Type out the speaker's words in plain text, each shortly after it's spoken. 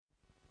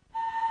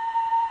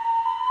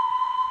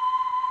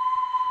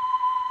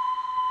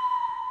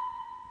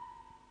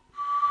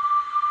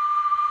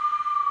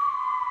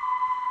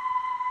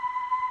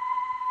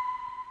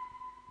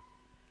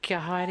Kia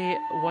haere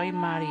wai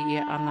Māori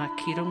ia ana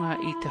ki runga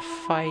I te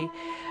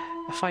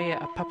whaia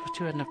a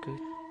papatuanaku.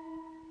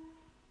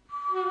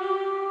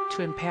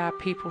 To empower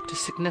people to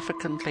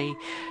significantly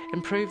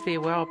improve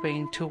their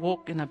well-being, to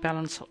walk in a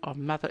balance of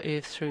Mother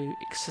Earth through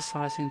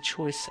exercising,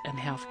 choice and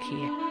health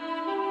care.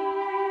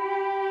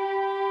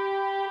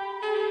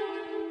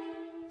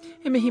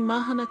 He mihi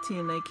mahana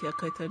tēnei ki a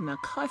koutou nā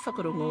kai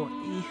whakarongo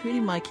I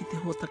huri mai ki te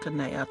hōtaka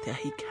nei a te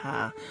Ahi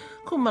Kaa.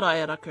 Ko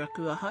Maraea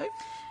Rakuraku aho.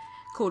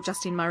 Ko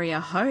Justine Murray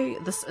aho.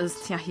 This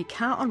is Te Ahi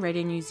Kaa on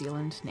Radio New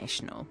Zealand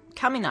National.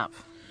 Coming up.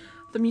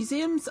 The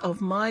museums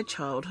of my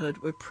childhood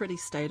were pretty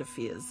state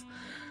affairs.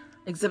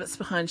 Exhibits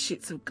behind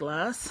sheets of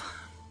glass,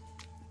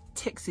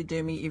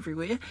 taxidermy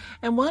everywhere,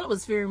 and while it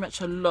was very much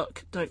a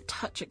look, don't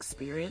touch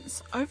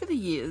experience, over the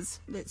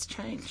years that's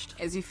changed.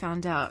 As you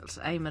found out,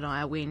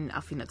 Maraea, when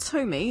Awhina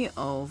Twomey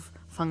of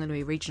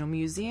Whanganui Regional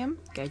Museum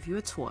gave you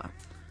a tour.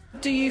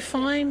 Do you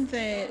find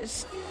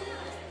that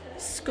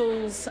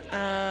schools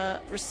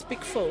are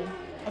respectful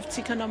of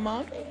tikanga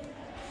Māori?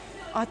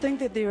 I think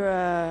that there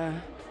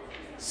are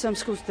some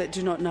schools that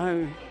do not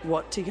know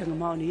what tikanga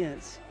Māori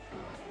is.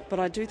 But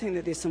I do think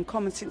that there's some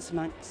common sense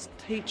amongst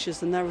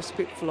teachers and they're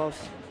respectful of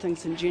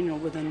things in general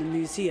within the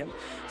museum.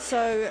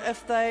 So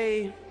if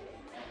there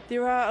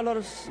are a lot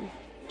of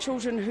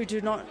children who do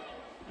not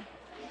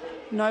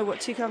know what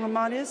tikanga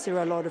Māori is, there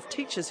are a lot of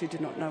teachers who do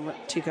not know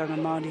what tikanga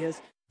Māori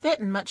is. That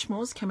and much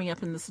more is coming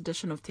up in this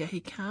edition of Te Ahi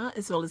Kaa,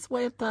 as well as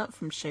Waiata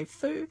from Chef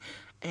Fu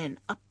and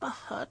Upper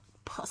Hut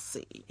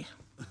Posse.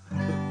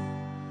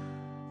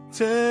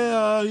 Te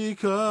Ahi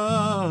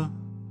Kaa,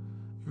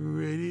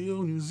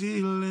 Radio New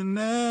Zealand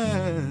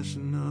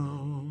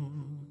National.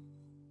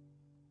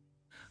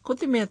 Ko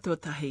te mea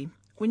tuatahi.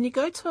 When you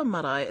go to a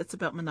marae, it's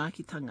about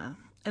manaakitanga,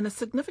 and a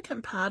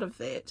significant part of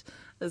that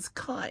is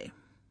kai.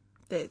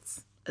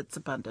 That's its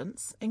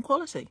abundance and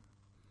quality.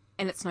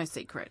 And it's no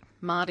secret,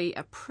 Māori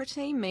are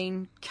pretty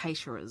mean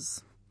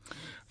caterers.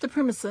 The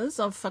premises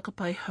of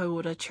Whakapai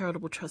Hauora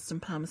Charitable Trust in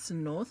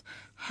Palmerston North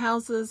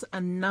houses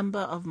a number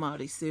of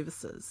Māori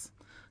services.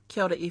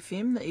 Kia ora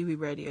FM, the iwi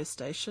radio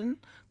station,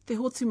 Te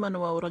Hotu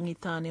Manawa o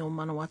Rangitāne o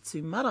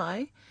Manawatu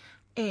Marae,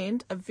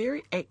 and a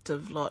very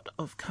active lot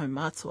of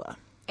kaumātua.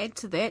 Add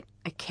to that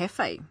a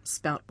cafe,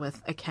 spelt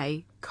with a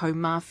K,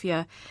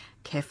 Kaumafia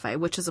Kafe,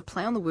 which is a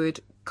play on the word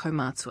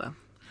kaumātua.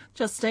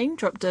 Justine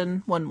dropped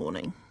in one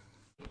morning.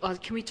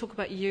 Can we talk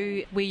about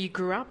you, where you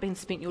grew up and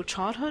spent your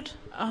childhood?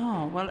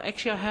 Oh, well,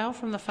 actually I hail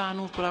from the far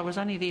north, but I was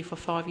only there for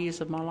 5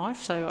 years of my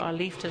life, so I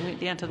left and went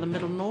down to the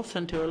middle north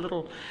into a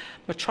little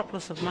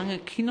metropolis of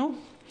Mangakino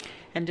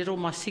and did all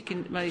my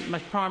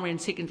primary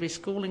and secondary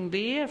schooling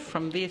there,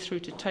 from there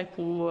through to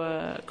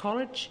Taupo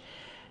College.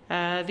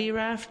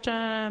 Thereafter,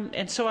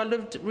 and so I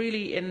lived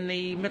really in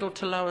the middle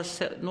to lower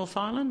North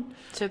Island.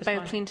 So Bay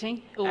of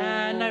Plenty? No,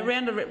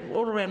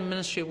 all around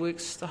Ministry of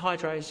Works, the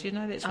hydros,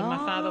 that's where my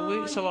father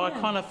worked, so I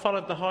kind of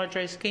followed the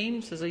hydro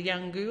schemes as a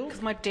young girl.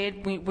 Because my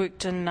dad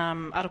worked in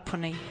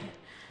Arapuni,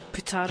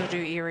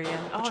 Putararu area,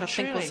 which I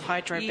think was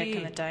hydro back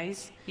in the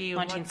days,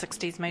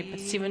 1960s, maybe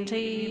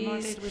 70s. My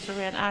dad was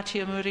around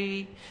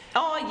Atiamuri,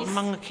 yes.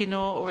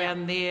 Mangakino,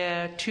 around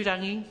there,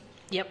 Turangi.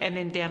 Yep. And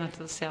then down into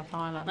the South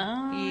Island.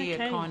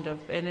 Okay. Kind of.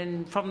 And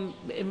then from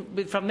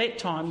that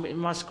time, in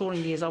my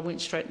schooling years, I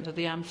went straight into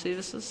the armed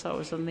services. So I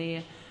was in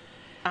there.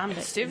 Armed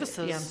services?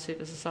 The armed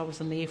services. I was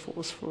in the Air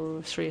Force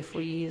for 3 or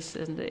 4 years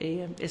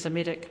as a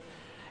medic.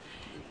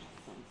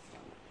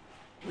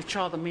 We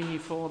trialled the menu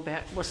for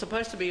was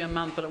supposed to be a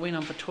month, but it went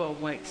on for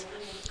 12 weeks.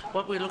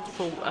 What we look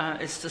for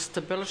is the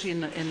stability in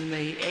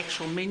the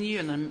actual menu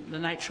and the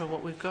nature of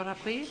what we've got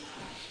up there.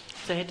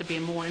 So it had to be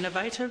more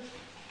innovative.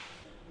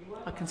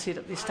 I can see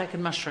that there's steak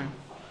and mushroom.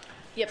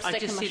 Yep,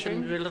 steak and mushroom. I just see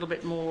them be a little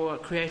bit more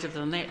creative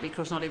than that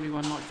because not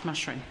everyone likes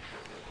mushroom.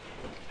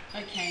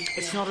 Okay.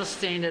 It's not a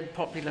standard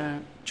popular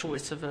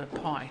choice of a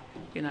pie.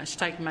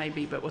 Steak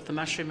maybe, but with the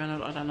mushroom in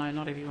it, I don't know,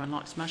 not everyone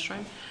likes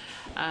mushroom.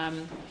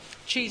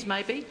 Cheese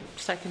maybe,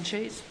 steak and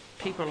cheese.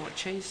 People like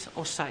cheese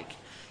or steak.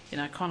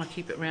 Kind of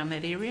keep it around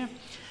that area.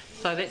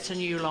 So that's a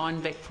new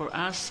line back for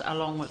us,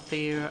 along with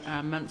their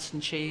mince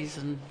and cheese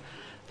and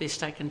their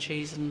steak and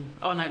cheese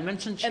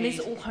mince and cheese. And these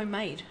are all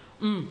homemade?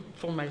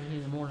 It's all made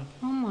in the morning.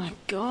 Oh my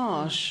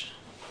gosh.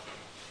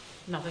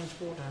 Nothing's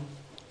bought home.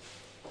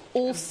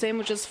 All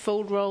sandwiches,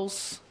 filled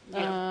rolls,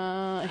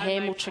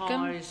 ham or chicken?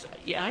 Pies,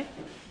 yeah.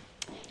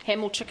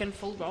 Ham or chicken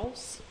filled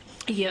rolls?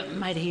 Yeah,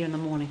 made here in the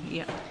morning,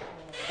 yeah.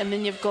 And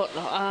then you've got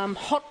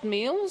hot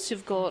meals,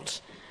 you've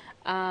got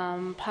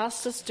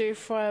pasta stir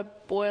fry,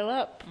 boil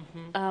up.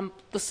 Mm-hmm.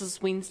 This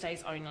is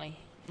Wednesdays only.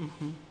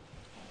 Mm-hmm.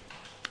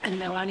 And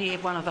they'll only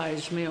have one of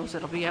those meals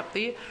that'll be up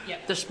there.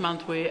 Yep. This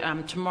month, where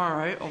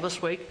tomorrow or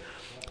this week,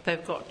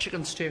 they've got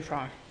chicken stir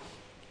fry.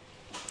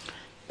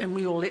 And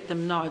we all let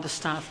them know, the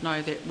staff know,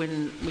 that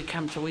when we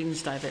come to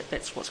Wednesday,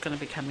 that's what's going to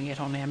be coming out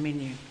on our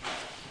menu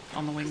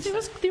on the Wednesday.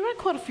 There are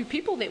quite a few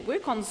people that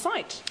work on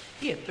site.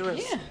 Yeah, there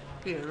is. Yeah.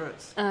 Yeah,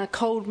 roots.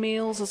 Cold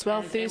meals as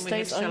well,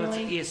 Thursdays and we have only.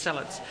 salads, yeah,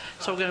 salads.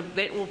 So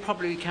that will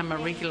probably become a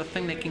regular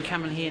thing. They can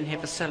come in here and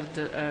have a salad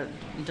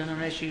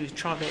dinner as you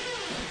try that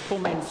poor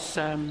man's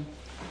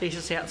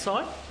lettuce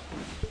outside.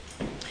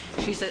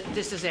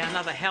 This is our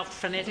another health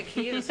fanatic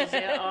here. This is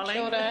our Eileen.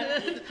 Kia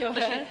ora. Kia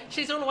ora.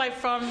 She's all the way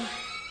from...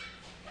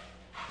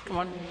 Come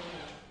on.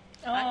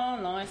 Oh,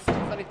 nice.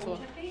 Wharetoa.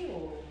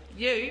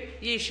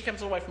 Yeah, she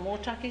comes all the way from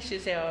Otaki.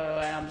 She's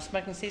our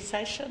smoking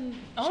cessation.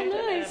 Oh,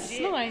 She's,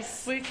 nice,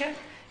 nice. Worker.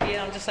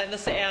 Yeah, I'm just saying,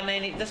 this is our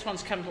nanny. This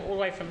one's come all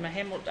the way from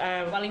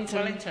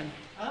Wellington.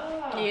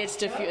 Oh. Yeah, it's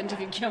to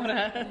interview. Kia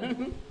ora.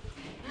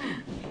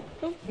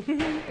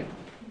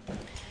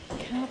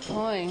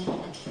 Kapai.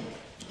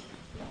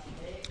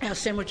 Our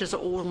sandwiches are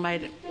all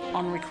made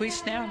on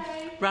request now,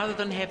 rather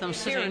than have them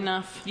sitting. Fair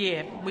enough.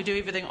 Yeah, we do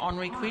everything on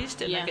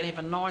request, and they can have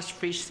a nice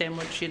fresh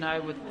sandwich,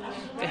 with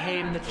the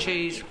ham, the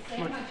cheese.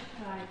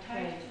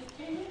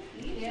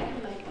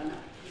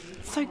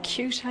 So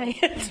cute, hey?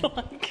 It's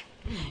like,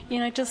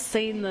 just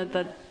seeing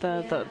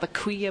the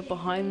queer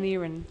behind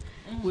there and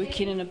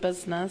working in a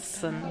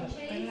business and.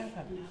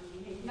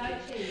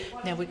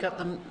 Now we got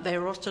them, they're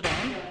rostered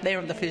on,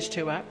 they're the first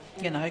two up,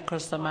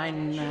 because the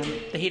main,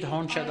 the head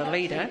honcho, the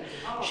leader,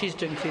 she's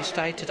doing first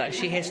aid today,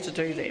 she has to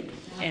do them,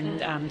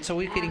 and so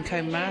we're getting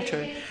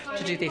Kaumata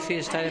to do their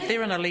first aid. If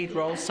they're in a lead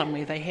role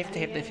somewhere, they have to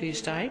have their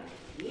first aid.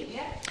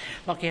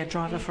 Like our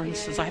driver, for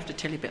instance, I have to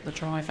tell you about the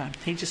driver.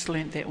 He just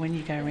learnt that when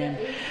you go around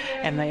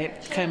and the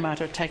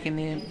Kaumata are taking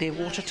their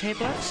water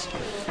tablets,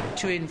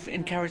 to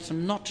encourage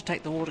them not to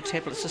take the water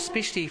tablets,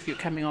 especially if you're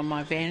coming on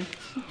my van.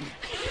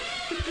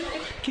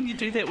 Can you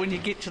do that when you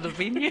get to the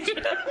venue?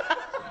 Did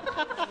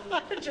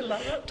you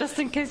love it? Just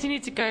in case you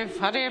need to go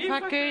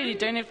wharepaku, you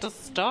don't have to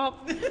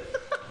stop.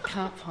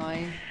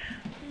 Kapai.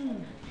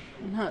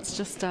 No, it's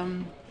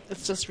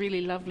just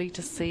really lovely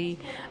to see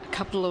a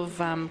couple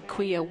of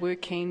queer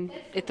working.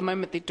 At the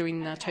moment, they're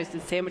doing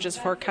toasted sandwiches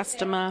for a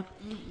customer.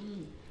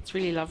 It's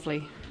really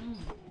lovely.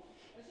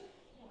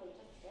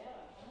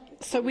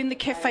 So when the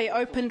cafe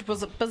opened,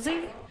 was it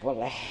busy?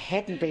 Well, it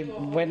hadn't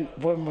been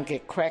when we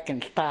get crack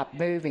and start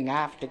moving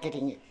after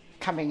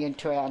coming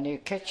into our new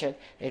kitchen.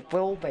 It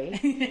will be.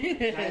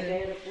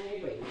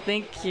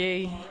 Thank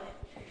you.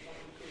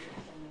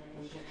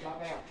 We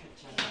love our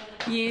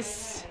kitchen.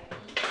 Yes.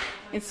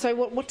 And so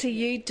what are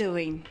you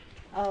doing?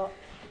 Oh,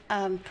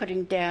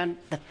 putting down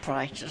the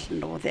prices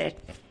and all that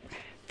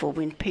for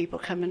when people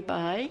come and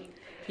buy.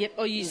 Yep.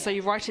 Oh, so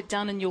you write it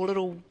down in your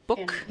little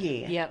book?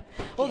 Yeah. Yep.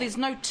 Oh, there's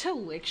no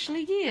till,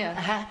 actually,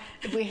 yeah.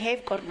 We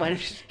have got one.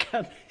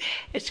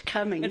 It's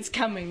coming. It's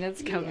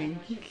coming.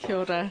 Kia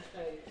ora.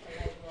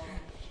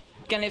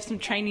 Going to have some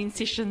training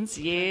sessions,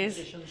 yes.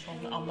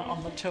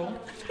 On the tool.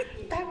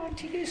 They want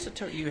to use the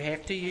tool. You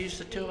have to use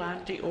the tool,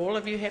 Auntie. All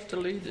of you have to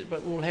lose it,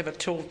 but we'll have a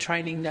tool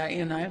training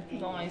day,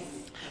 Nice.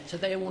 So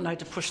they all know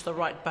to push the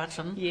right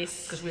button.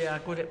 Yes. Because we are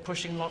good at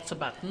pushing lots of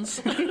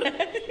buttons.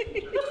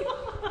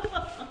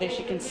 As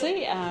you can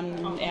see,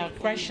 our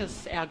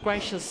gracious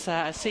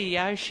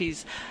CEO,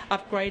 she's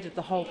upgraded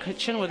the whole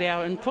kitchen with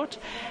our input,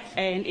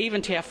 and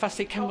even to our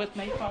fussy, come with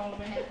me, follow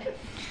me.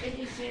 So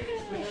it's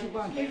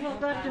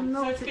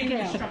been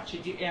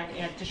restructured.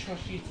 Our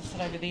dishwasher used to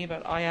sit over there,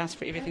 but I asked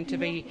for everything to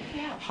be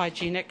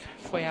hygienic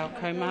for our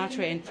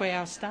kaumata and for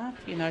our staff,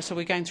 so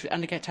we're going through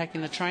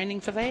undertaking the training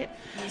for that.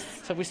 Yes.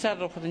 So we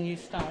started off with a new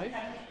stove,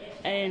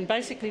 and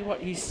basically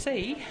what you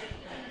see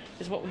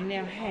is what we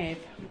now have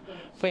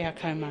for our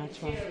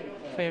kaumata,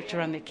 to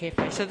run their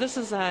cafe. So this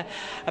is a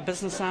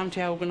business arm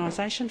to our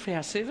organisation for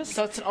our service.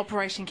 So it's an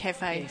Operation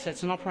Cafe? Yes,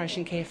 it's an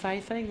Operation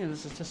Cafe thing, and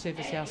this is to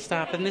service our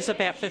staff. And there's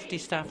about 50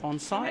 staff on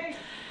site.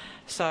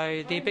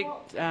 So they're big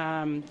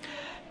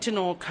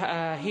tino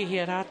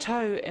hihi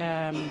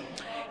rātou,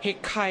 he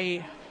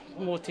kai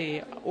mō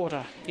te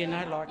ora,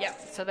 like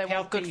so they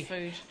want good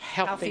food.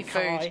 Healthy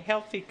food.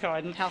 Healthy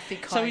kai.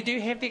 So we do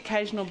have the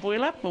occasional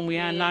boil-up, and we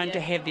are known to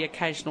have the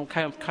occasional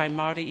kai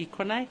Māori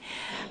ikone.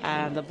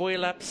 The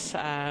boil-ups,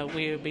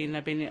 they've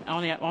been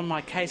on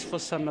my case for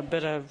a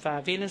bit of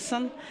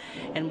venison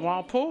and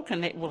wild pork,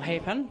 and that will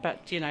happen. But,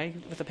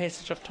 with the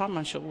passage of time,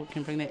 I'm sure we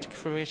can bring that to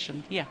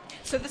fruition. Yeah.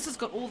 So this has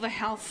got all the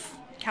health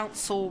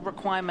council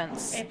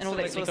requirements. Absolutely, and all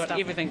that sort of stuff.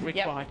 Everything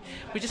required.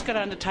 Yep. We just got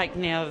to undertake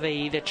now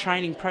the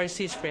training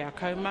process for our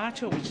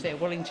kaumata, which they're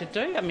willing to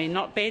do. I mean,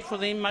 not bad for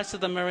them. Most of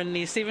them are in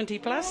their 70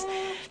 plus,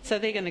 so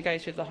they're going to go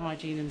through the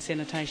hygiene and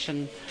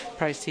sanitation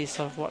process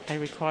of what they're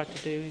required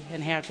to do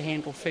and how to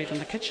handle food in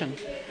the kitchen.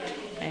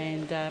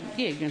 And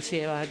you can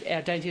see our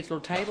dainty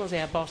little tables.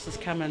 Our boss has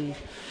come and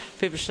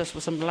furbished us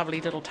with some lovely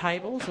little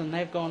tables, and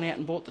they've gone out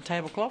and bought the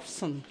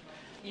tablecloths, and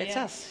that's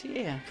us,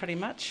 pretty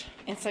much.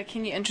 And so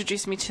can you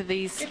introduce me to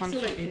these?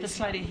 Absolutely.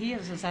 This lady here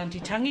is Auntie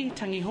Tangi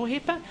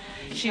Hohepa.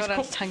 She's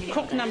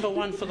cook number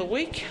one for the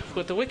week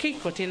with the wiki,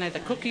 ko tēnei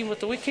the cooking with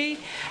the wiki,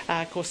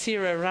 ko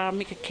Sarah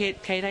Rāmika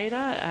kei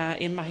reira,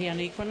 e mahi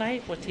ana i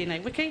konei, ko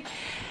tēnei wiki.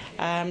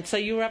 So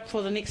you're up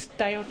for the next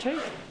day or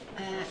two?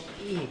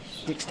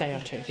 Yes. Next day or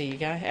two, there you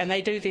go. And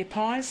they do their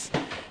pies,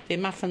 their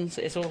muffins,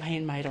 it's all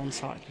handmade on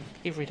site,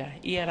 every day.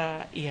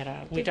 Iara.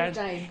 Every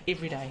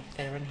day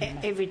they're in here.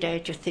 Every day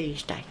to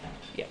Thursday.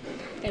 Yeah.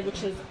 And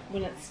which is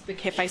when the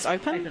cafe's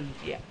open?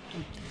 Yeah.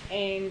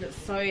 And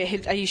so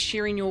are you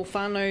sharing your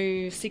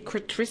whānau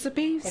secret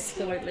recipes?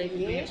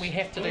 Absolutely. We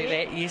have to do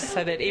that, yes,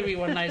 so that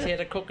everyone knows how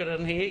to cook it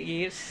in here,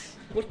 yes.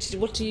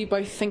 What do you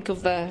both think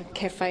of the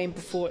cafe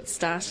before it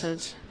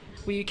started?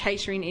 Were you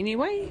catering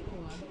anyway?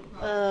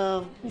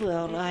 Well,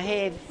 I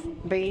have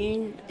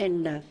been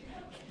in the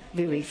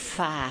very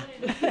far.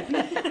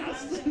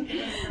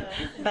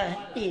 But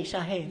yes, I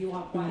have.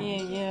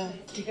 Yeah.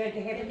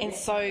 And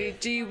so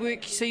you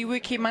work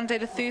here Monday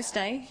to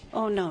Thursday?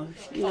 Oh, no.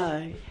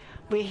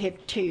 We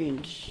have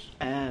turns.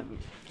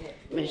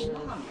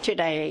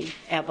 Today,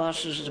 our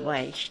boss is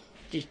away.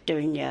 She's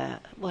doing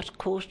what's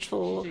course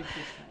for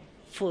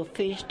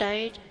first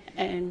aid,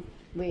 and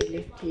we're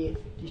left here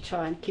to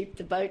try and keep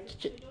the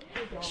boat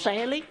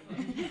sailing.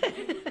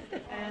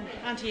 And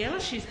Auntie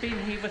Ella, she's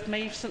been here with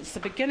me since the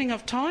beginning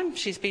of time.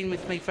 She's been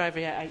with me for over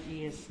 8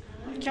 years.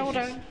 Kia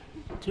ora.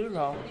 Too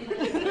long.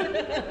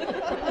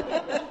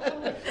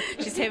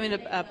 She's having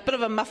a bit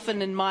of a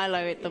muffin and Milo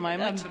at the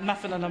moment. A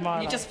muffin and a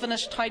Milo. You just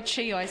finished Tai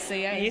Chi, I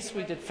see, eh? Yes,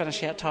 we did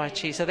finish our Tai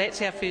Chi. So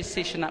that's our first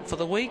session up for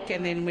the week,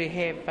 and then we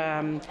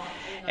have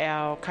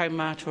our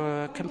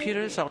Kaumafia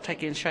computers. I'll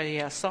take you and show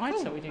you our site.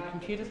 So we do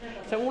computers.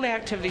 So all our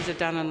activities are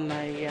done in the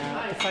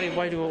whare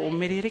wairua or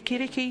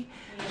mererikiriki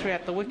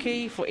throughout the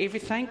wiki for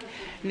everything.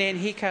 Nan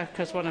Hika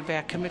is one of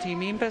our committee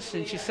members,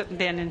 and she's sitting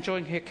down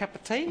enjoying her cup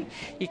of tea.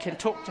 You can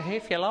talk to her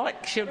if you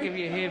like. She'll give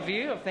you her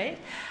view of that.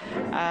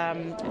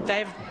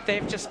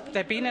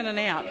 They've been in and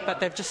out, but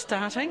they're just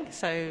starting.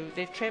 So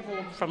they've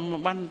travelled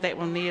from that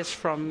one there's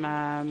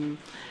from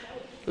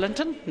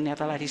Linton, and the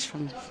other lady's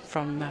from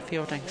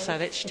Fielding. So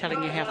that's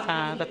telling you how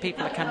far the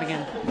people are coming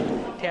in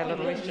to our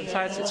little restaurant.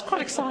 So it's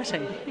quite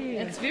exciting.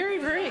 Yeah. It's very,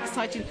 very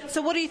exciting.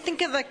 So what do you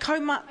think of the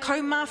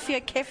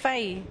Kaumafia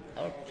Cafe?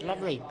 Oh,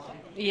 lovely.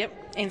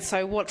 Yep. And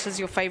so what is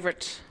your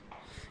favourite?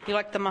 You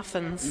like the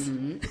muffins?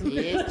 Mm-hmm.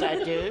 Yes,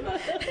 I do.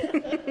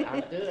 I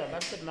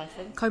love the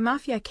muffins.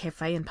 Kaumafia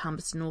Cafe in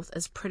Palmerston North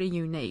is pretty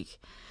unique.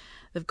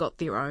 They've got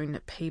their own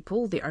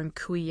people, their own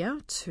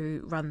kuia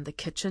to run the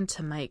kitchen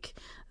to make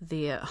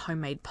their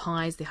homemade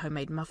pies, their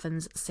homemade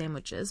muffins,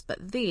 sandwiches.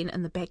 But then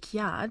in the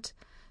backyard,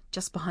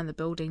 just behind the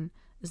building,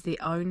 is their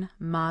own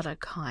Maraea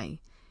Rakuraku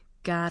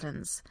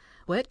gardens,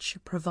 which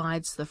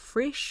provides the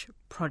fresh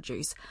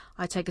produce.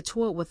 I take a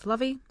tour with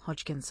Lovey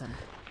Hodgkinson.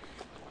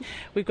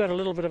 We've got a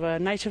little bit of a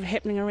native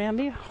happening around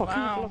there.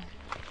 Wow.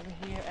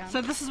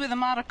 So this is where the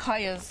Maraea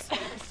Rakuraku is.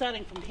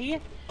 Starting from here,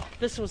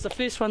 this was the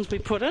first ones we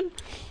put in.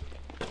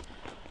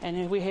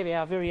 And we have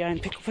our very own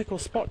pickle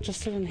spot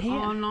just in here.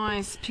 Oh,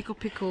 nice.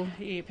 Pickle.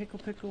 Yeah,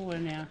 pickle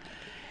and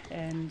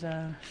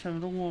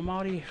some rongo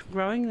Maori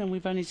growing, and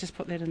we've only just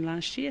put that in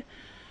last year.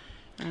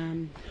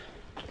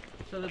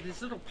 So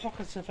there's little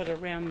pockets of it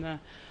around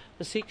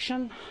the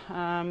section.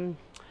 And,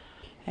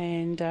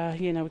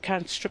 we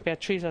can't strip our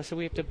trees out, so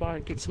we have to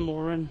get some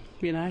more in,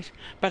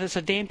 But it's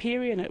a damp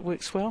area and it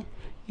works well.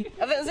 Is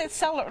that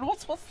salad?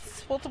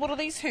 What are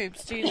these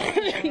herbs? Do you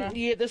know?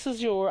 Yeah, this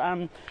is your...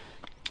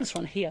 this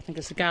one here, I think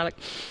it's a garlic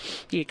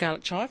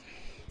chive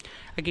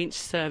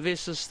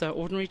versus the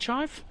ordinary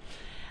chive.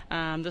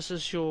 This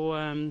is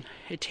your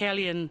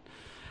Italian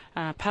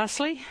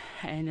parsley,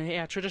 and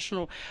our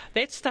traditional.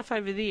 That stuff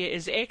over there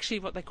is actually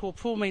what they call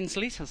poor man's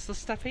lettuce. This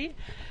stuff here,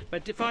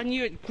 but if I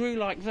knew it grew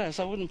like this,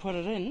 I wouldn't put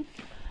it in.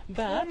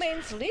 But poor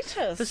man's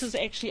lettuce. This is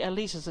actually a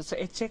lettuce.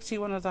 It's actually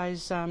one of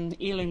those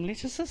heirloom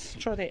lettuces.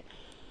 Try that.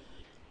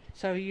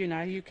 So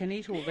you can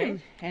eat all that,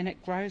 and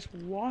it grows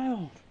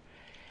wild.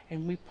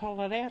 And we pull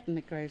it out and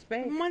it grows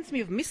back. It reminds me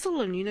of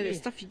misselin, that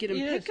stuff you get in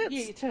packets.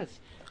 Yeah, it is.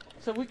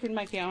 So we can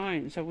make our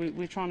own. So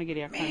we're trying to get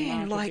our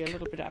Kaumafia to be a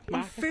little bit upmarket.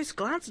 On first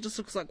glance, it just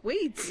looks like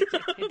weeds.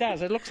 It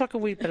does. It looks like a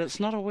weed, but it's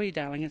not a weed,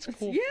 darling. It's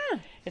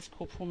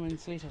called poor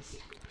man's lettuce.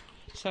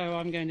 So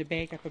I'm going to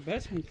bag up a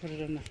bit and put it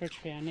in the fridge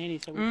for our nanny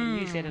so we can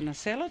use that in a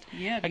salad.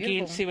 Yeah,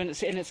 again, see when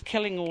it's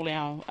killing all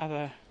our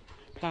other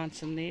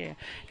plants in there.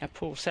 Our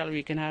poor celery,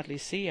 you can hardly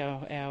see our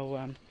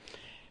what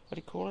do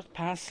you call it,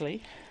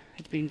 parsley.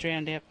 It's been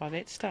drowned out by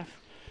that stuff.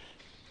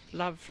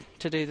 Love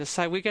to do this.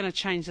 So we're going to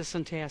change this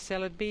into our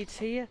salad beds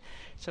here.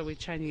 So we're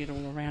changing it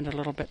all around a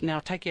little bit. Now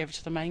I'll take you over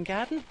to the main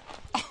garden.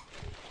 Oh,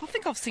 I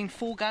think I've seen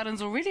 4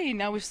 gardens already.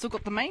 Now we've still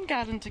got the main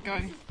garden to go.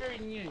 It's very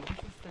new. This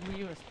is the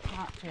newest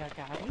part to our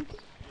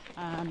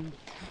garden.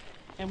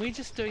 And we're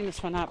just doing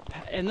this one up,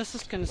 and this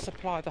is going to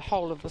supply the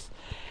whole of this.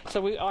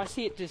 So I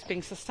see it as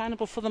being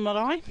sustainable for the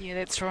marae. Yeah,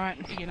 that's right.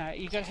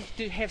 You've got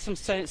to have some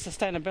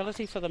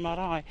sustainability for the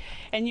marae,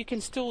 and you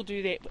can still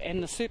do that,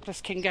 and the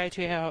surplus can go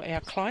to our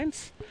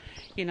clients.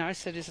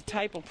 So there's a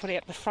table put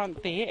out the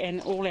front there,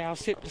 and all our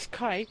surplus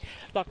kai,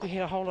 like we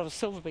had a whole lot of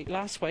silver beet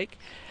last week.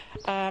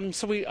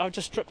 So I'll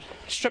just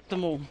strip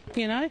them all, put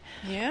it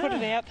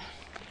out.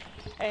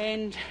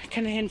 And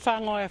can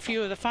whangai a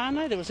few of the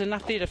whānau. There was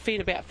enough there to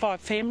feed about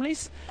 5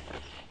 families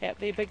out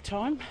there big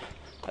time.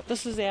 But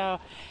this is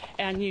our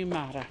our new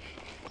mara.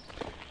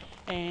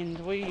 And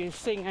where you're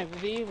seeing over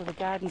there where the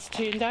garden's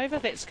turned over,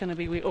 that's going to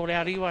be where all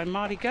our iwa and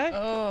Māori go.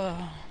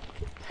 Oh.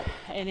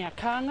 And our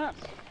kānga.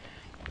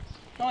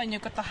 Oh, and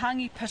you've got the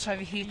hangi pit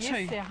over here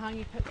too. Yes, our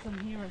hangi pit's in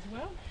here as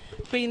well.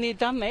 Been there,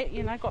 done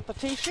that, got the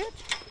t-shirt.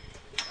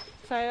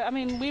 So, I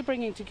mean, we're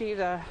bringing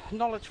together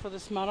knowledge for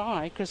this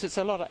marae because it's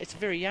a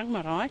very young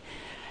marae.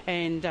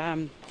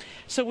 And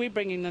so we're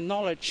bringing the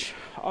knowledge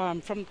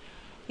from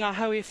ngā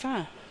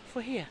hauewha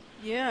for here.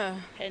 Yeah.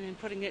 And then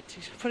putting it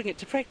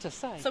to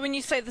practice, eh? So when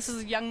you say this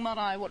is a young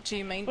marae, what do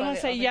you mean by that? When I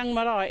say young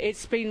marae,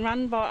 it's been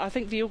run by, I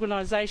think, the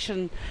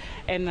organisation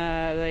and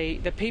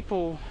the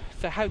people,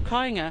 the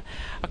haukainga,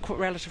 are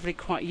relatively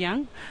quite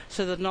young.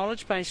 So the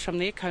knowledge base from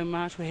their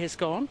kaumātua has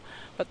gone.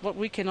 But what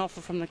we can offer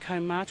from the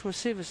kaumātua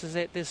service is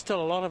that there's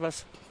still a lot of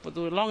us with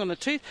the long in the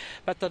tooth,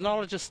 but the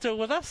knowledge is still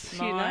with us,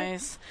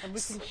 Nice. And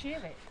we can share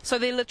that. So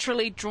they're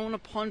literally drawn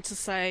upon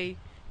to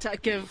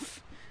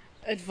give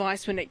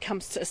advice when it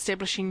comes to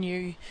establishing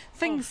new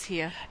things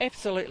here.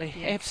 Absolutely,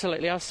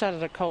 absolutely. I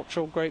started a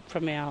cultural group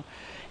from our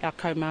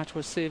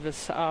kaumātua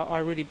service. I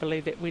really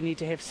believe that we need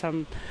to have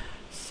some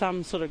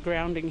sort of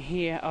grounding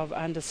here of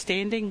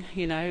understanding,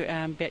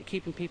 about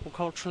keeping people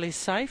culturally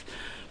safe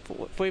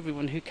for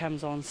everyone who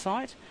comes on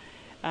site.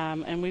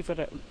 And we've got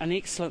an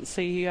excellent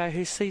CEO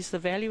who sees the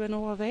value in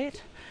all of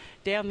that.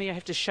 Down there, I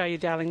have to show you,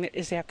 darling, that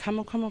is our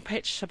kamokumo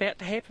patch about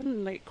to happen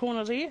in that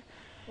corner there.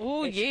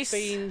 Oh, yes.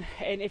 And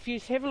if you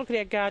have a look at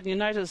our garden, you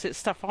notice that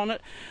stuff on it.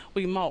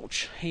 We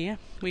mulch here.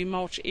 We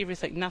mulch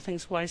everything.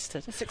 Nothing's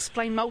wasted. Let's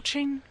explain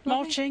mulching.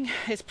 Mulching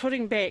is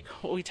putting back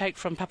what we take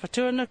from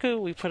Papatuanuku,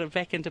 we put it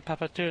back into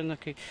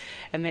Papatuanuku,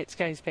 and that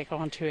goes back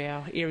onto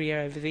our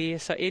area over there.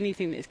 So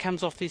anything that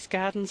comes off these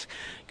gardens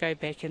go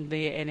back in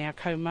there, and our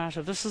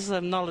kaumātua. This is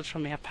the knowledge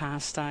from our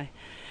past, and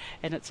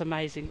it's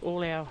amazing. All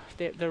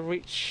the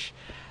rich,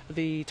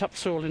 the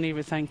topsoil and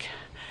everything.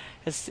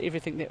 Is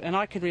everything that, and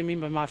I can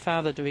remember my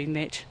father doing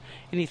that.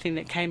 Anything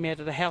that came out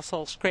of the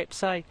household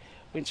scraps,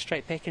 went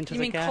straight back into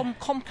the garden.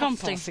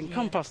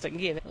 Composting,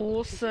 yeah.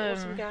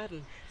 Awesome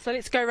garden. So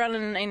let's go around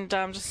and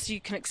just so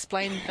you can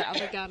explain the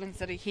other gardens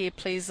that are here,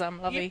 please,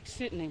 Lovey. Yep,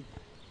 certainly.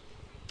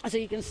 So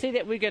you can see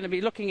that we're going to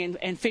be looking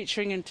and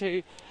featuring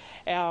into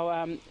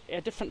our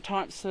different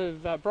types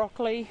of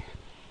broccoli.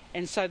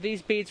 And so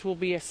these beds will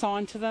be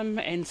assigned to them,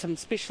 and some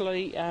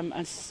specially,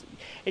 as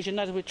you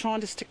know, we're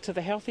trying to stick to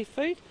the healthy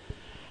food.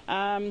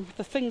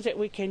 The things that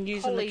we can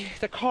use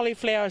the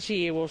cauliflowers,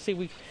 we'll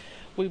see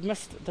we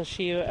missed this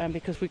year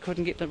because we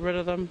couldn't get rid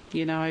of them.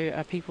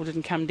 People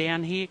didn't come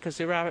down here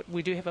because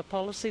we do have a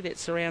policy that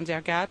surrounds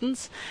our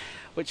gardens,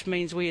 which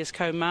means we as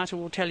kaumātua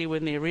will tell you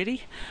when they're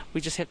ready.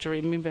 We just have to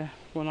remember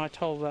when I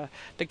told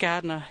the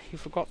gardener, you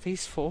forgot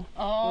these four.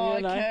 Oh,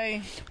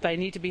 okay. They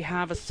need to be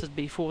harvested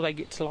before they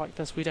get to like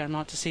this. We don't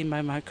like to see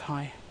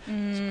momokai.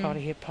 It's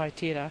kairehe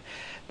paitera.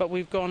 But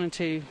we've gone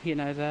into,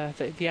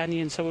 the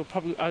onion, so we'll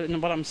probably,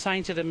 and what I'm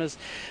saying to them is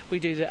we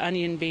do the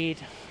onion bed,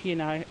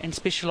 and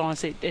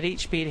specialise that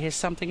each bed has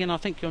something, and I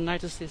think you'll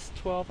notice there's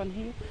 12 in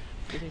here.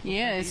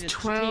 Yeah, it's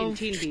 12,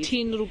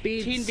 10 little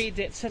beds. 10 beds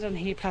that sit in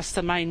here plus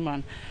the main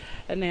one.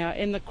 And now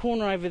in the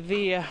corner over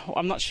there,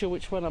 I'm not sure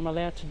which one I'm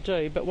allowed to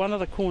do, but one of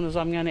the corners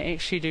I'm going to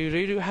actually do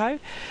ruruhau.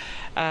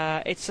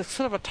 It's a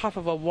sort of a type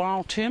of a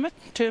wild turnip.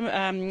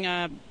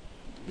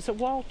 Is it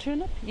wild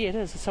turnip? Yeah, it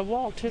is. It's a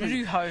wild turnip.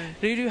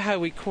 Ruruhau,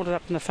 we call it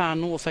up in the far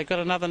north. They've got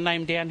another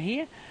name down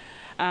here.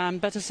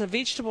 But it's a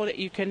vegetable that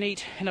you can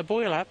eat in a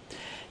boil-up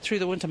through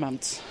the winter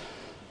months.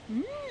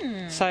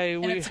 So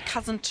and it's a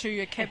cousin to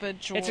a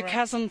cabbage? It's a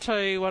cousin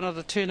to one of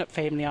the turnip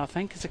family, I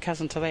think. It's a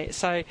cousin to that.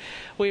 So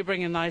we're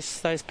bringing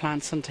those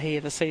plants into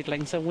here, the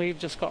seedlings, and we've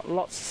just got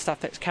lots of stuff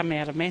that's come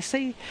out of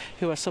Massey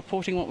who are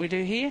supporting what we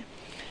do here.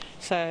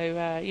 So,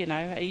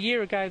 a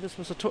year ago this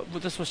was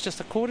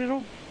just a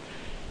kōrero.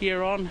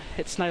 Year on,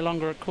 it's no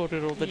longer a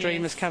kōrero. The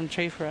dream has come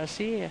true for us,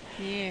 Yes.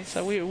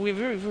 So we're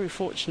very, very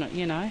fortunate,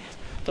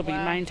 They'll be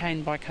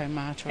maintained by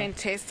kaumātua.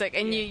 Fantastic.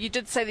 And you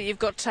did say that you've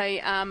got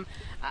a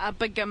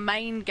bigger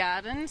main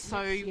garden,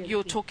 so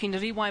you're talking to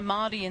Riwai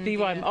Māori in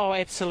there. Oh,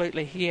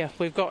 absolutely, yeah.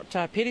 We've got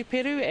peru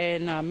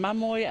and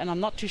mamoi, and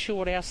I'm not too sure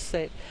what else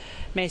that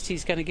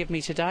Massey's going to give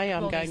me today.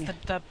 There's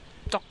the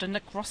Dr.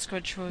 Nick Roscoe,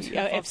 who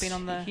I've been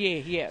on the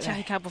Te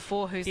Ahi Kaa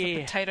before, who's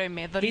the potato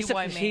man, the Riwai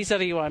man. He's a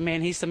Riwai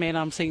man. He's the man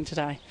I'm seeing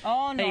today.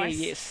 Oh, nice.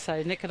 Yes,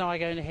 so Nick and I are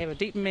going to have a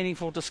deep and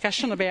meaningful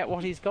discussion about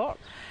what he's got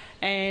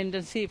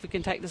and see if we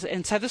can take this.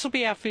 And so this will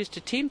be our first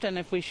attempt, and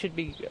if we should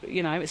be,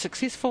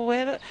 successful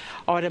at it,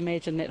 I'd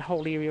imagine that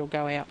whole area will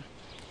go out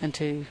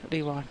into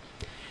Riwai.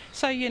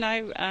 So,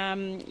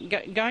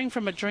 going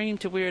from a dream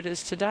to where it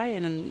is today,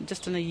 and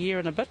just in a year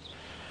and a bit,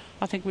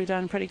 I think we've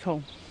done pretty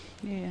cool.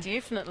 Yeah.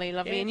 Definitely,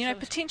 lovely. And,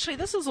 potentially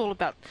this is all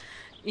about,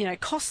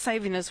 cost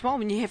saving as well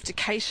when you have to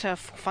cater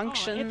for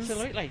functions.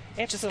 Absolutely.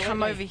 Just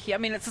come over here. I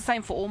mean, it's the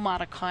same for all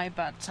marakai,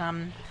 but...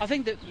 I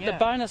think that the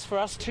bonus for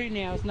us too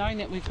now is knowing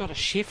that we've got a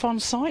chef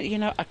on site,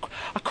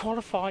 a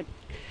qualified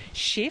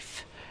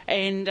chef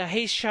And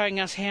he's showing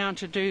us how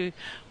to do,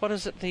 what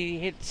is it, he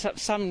had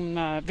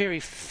some very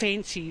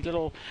fancy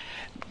little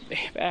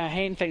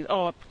hand things.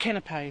 Oh,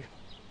 canapé.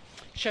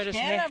 Showed us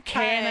how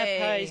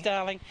canapés,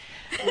 darling,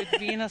 with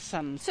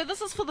venison. So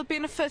this is for the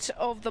benefit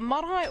of the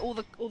marae or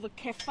the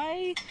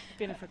cafe?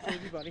 Benefit for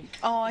everybody.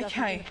 Oh,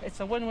 okay. It's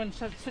a win-win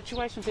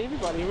situation for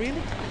everybody, really.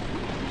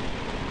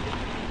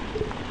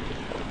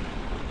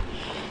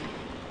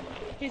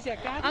 Here's our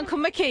garden. Uncle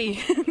Mickey.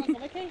 Uncle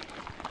Mickey.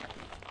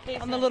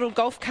 On the little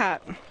golf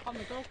cart. On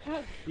the golf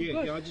cart.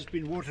 Yeah, I've just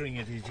been watering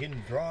it. It's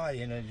getting dry,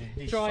 you know.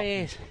 Dry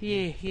as,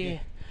 yeah.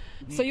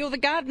 So you're the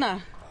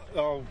gardener?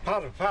 Oh,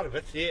 part of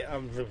it, yeah.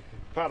 I'm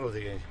part of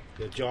the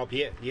job,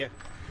 yeah.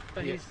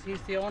 But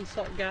he's the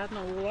on-site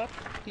gardener all up.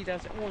 He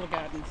does all the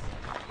gardens.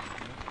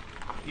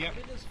 Yeah.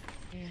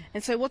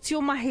 And so what's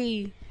your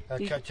mahi?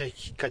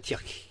 Kaitiaki.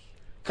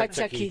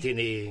 Kaitiaki.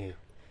 Tēnei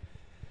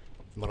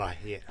marae,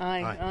 yeah.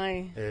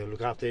 Aye.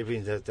 Look after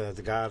everything,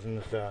 the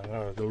gardens,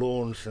 the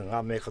lawns, and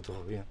ngā mea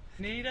katoa, yeah.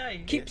 Neat, eh?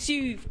 Keeps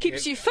you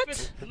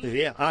fit?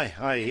 Yeah, aye,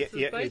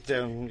 yeah.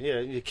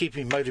 You keep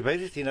me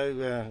motivated, you know.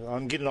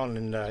 I'm getting on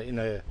in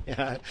a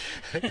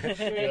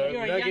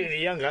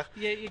getting younger.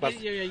 Yeah,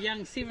 you're a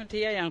young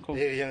 70, eh, Uncle?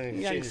 Yeah,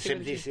 young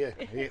 70s, yeah.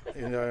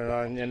 You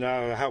know, and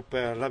I help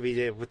Lovey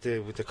there with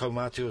the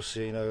kaumātuas,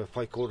 you know,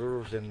 whai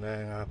kōrero and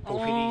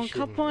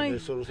pōwhiris and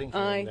those sort of things.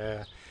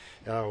 Aye.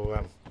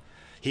 And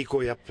he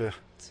koi up I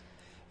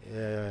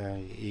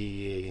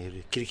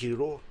Kirikiri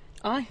Roa.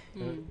 Aye.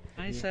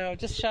 So I'm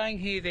just showing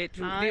here that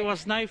there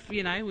was no,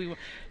 you know,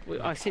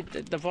 I said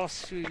to the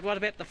boss, what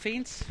about the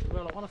fence?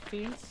 Well, I want a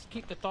fence,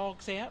 keep the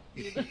dogs out.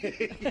 You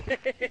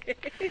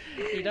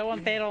don't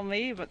want that on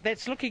there, but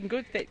that's looking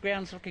good. That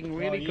ground's looking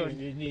really good.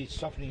 You need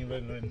softening a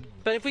little.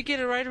 But if we get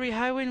a rotary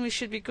hoe in, we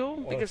should be cool.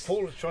 Because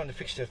Paul is trying to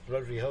fix that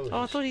rotary hoe.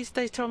 I thought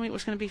they told me it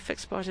was going to be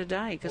fixed by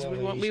today, because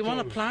we want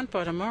to plant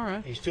by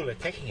tomorrow. He's still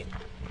attacking it.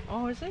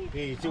 Oh, is he? Yeah,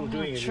 he's still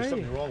doing it. There's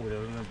something wrong with it.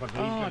 But he's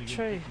Oh,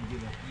 true.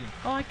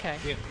 Oh, okay.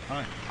 Yeah,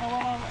 right.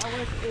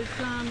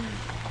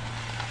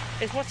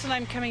 Is what's the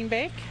name coming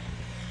back?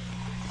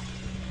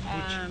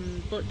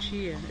 Butch,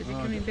 yeah. Is he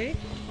coming back?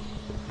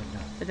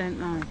 I don't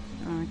know.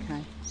 Oh,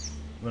 okay.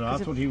 Well, I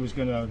thought he was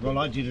going to. Well,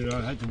 I did it. I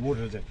had to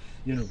water the.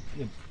 You know,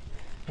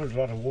 put a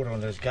lot of water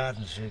on those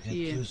gardens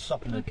to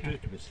soften the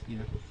dirt a bit. You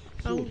know.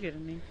 So we'll get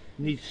him in.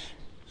 Needs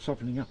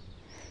softening up.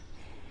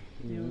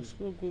 Yeah,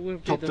 we'll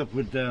topped up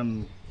with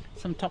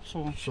some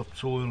topsoil. Soft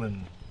soil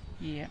and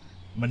yeah,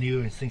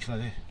 manure and things like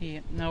that. Yeah,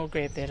 no, we'll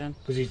grab that in.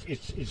 Because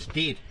it's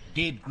dead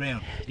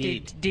ground.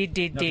 Dead.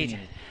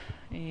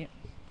 Yeah.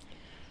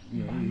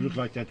 Yeah, it looks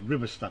like that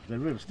river stuff. The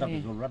river stuff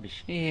is all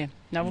rubbish. Yeah,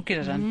 no, we'll get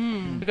it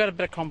in. We've got a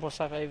bit of compost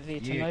stuff over there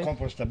to move. Yeah,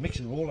 compost stuff, mix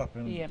it all up.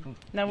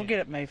 No, we'll get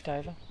it moved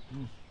over.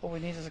 All we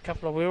need is a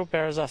couple of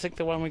wheelbarrows. I think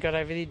the one we got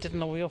over there, didn't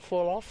the wheel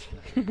fall off?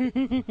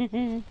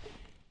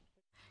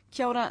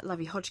 Kia ora,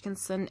 Lovey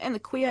Hodgkinson and the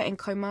queer and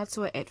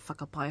kaumātua at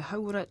Whakapai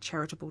Hauora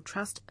Charitable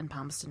Trust in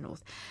Palmerston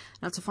North.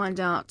 Now, to find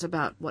out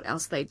about what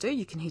else they do,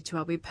 you can head to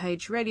our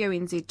webpage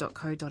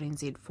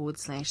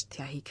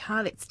radionz.co.nz/Te Ahi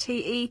Kaa. That's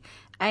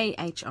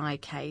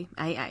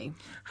TEAHIKAA.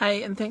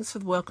 Hey, and thanks for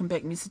the welcome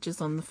back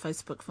messages on the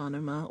Facebook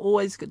whanau.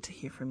 Always good to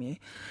hear from you.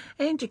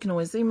 And you can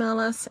always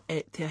email us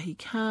at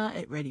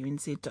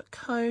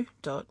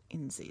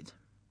teahikaa@radionz.co.nz.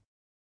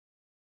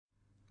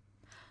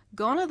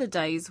 Gone are the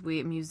days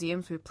where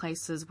museums were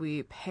places where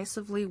you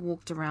passively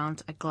walked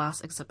around a glass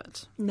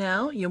exhibit.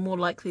 Now you're more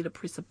likely to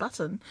press a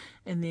button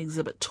and the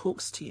exhibit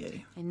talks to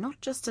you. And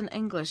not just in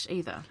English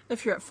either.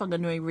 If you're at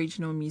Whanganui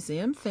Regional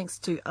Museum, thanks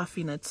to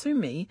Awhina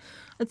Twomey,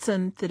 it's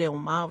in Te Reo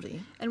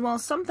Māori. And while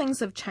some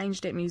things have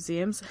changed at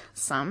museums,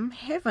 some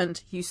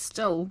haven't. You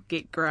still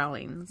get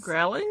growlings.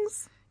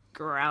 Growlings?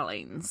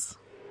 Growlings.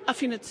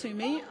 Awhina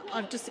Twomey,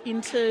 I've just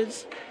entered...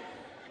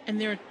 And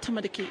there are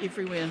tamariki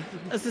everywhere.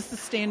 Is this the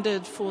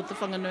standard for the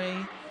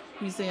Whanganui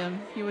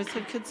Museum? You always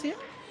have kids here?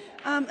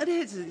 It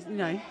is, you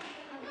know.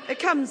 It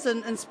comes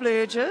in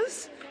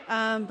splurges,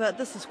 but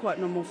this is quite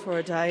normal for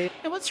a day.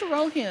 And what's your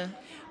role here?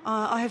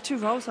 I have two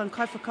roles. I'm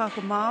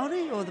Kaumafia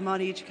Maori, or the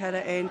Māori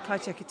educator, and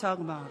Kaitiaki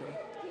Taonga Maori.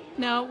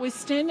 Now, we're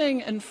standing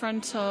in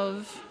front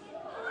of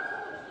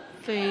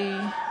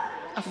a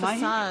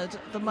facade,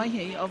 the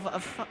mahi of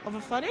a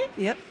whare?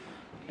 Yep.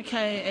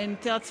 Okay,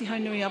 and Te Ati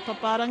Haunui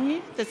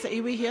Paparangi, that's the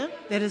iwi here?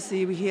 That is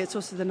the iwi here. It's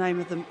also the name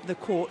of the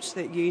court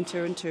that you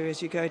enter into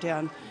as you go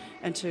down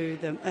into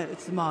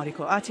it's the Māori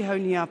court. Ati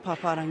Haunui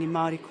Paparangi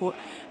Māori court.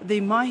 The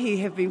mahi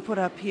have been put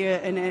up here,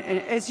 and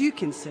as you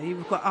can see,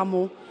 we've got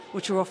amo,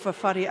 which are off a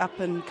whare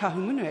up in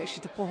Kahungunu,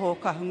 actually, Te Poho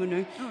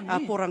Kahungunu,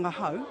 Poranga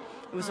Hau.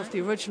 It was off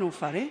the original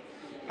whare.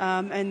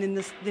 And then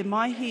the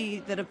mahi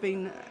that have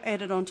been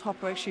added on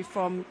top are actually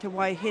from Te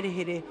Wai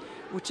Here,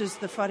 which is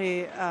the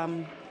whare...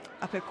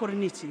 up at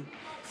Koroniti.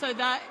 So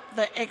that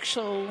the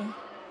actual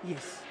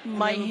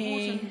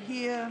mahi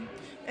here,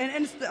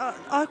 and it's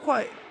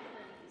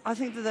I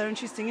think that they're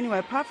interesting anyway.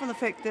 Apart from the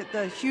fact that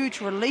the huge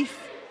relief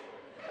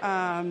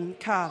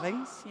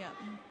carvings,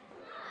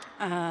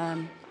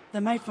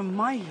 they're made from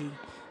mahi,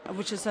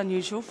 which is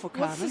unusual for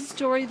carving. What's the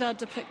story they're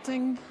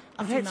depicting?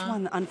 That's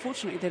one,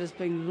 unfortunately, that has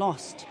been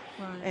lost.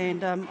 Right.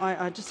 And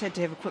I just had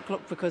to have a quick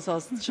look because I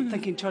was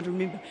trying to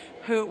remember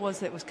who it was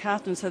that was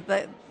carved. And so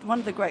one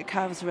of the great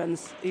carvers around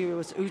this area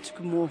was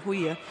Utuku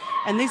Mohuia,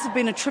 and these have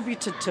been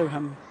attributed to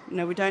him.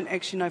 We don't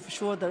actually know for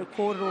sure. The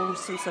kōrero,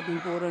 since they've been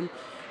brought in,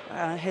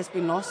 has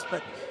been lost.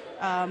 But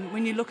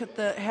when you look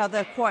at how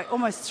they're quite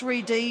almost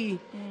 3D,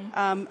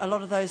 a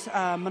lot of those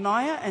are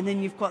manaia, and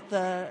then you've got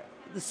the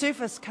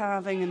surface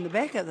carving in the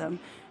back of them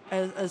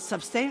is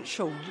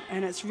substantial,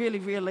 and it's really,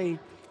 really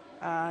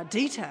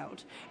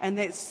detailed, and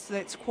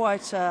that's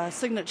quite a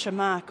signature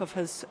mark of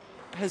his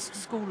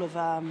school of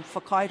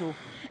whakairo.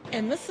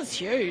 And this is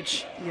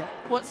huge. Yeah.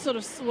 What sort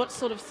of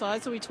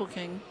size are we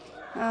talking?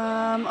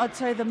 I'd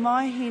say the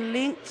mahi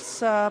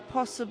lengths are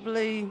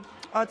possibly,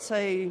 I'd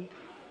say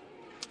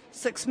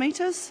 6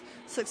 metres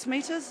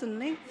in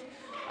length.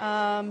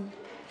 And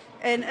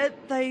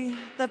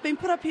they've been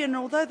put up here, and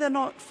although they're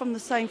not from the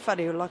same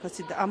whare, like I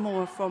said, the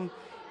amo are from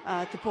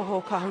Te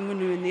Poho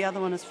Kahungunu and the other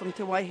one is from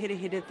Te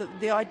Waiherehere,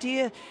 the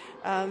idea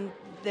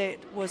that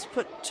was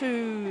put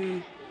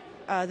to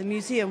the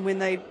museum when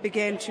they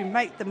began to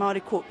make the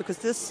Māori court, because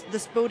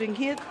this building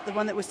here, the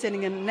one that we're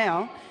standing in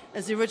now,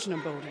 is the original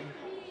building.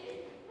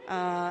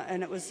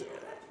 And it was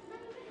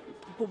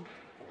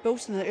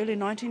built in the early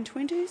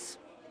 1920s.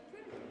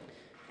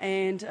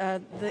 And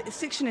the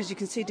section, as you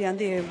can see down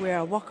there, where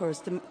our waka is,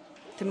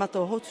 Te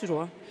Matua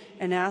Hoturoa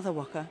and our other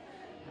waka,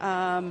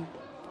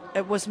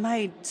 it was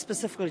made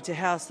specifically to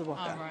house the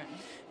waka. Oh, right.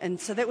 And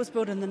so that was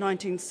built in the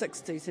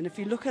 1960s. And if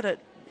you look at it,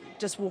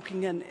 just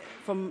walking in,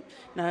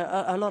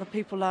 a lot of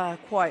people are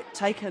quite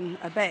taken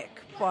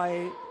aback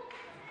by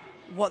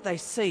what they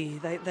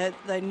see.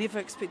 They never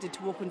expected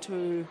to walk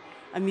into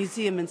a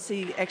museum and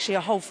see actually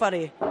a whole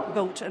whare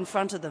built in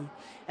front of them.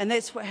 And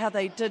that's how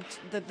they did,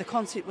 the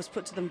concept was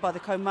put to them by the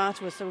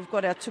kaumātua. So we've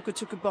got our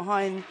tukutuku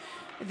behind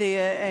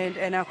there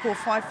and our ko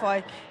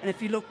whaiwhai. And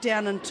if you look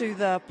down into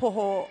the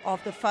poho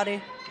of the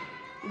whare,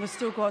 we've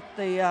still got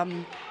the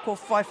ko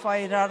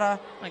whaiwhai rara.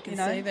 I can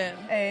see that.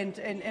 And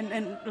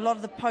a lot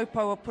of the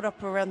popo are put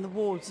up around the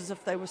walls as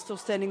if they were still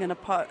standing in a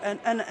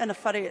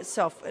whare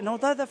itself. And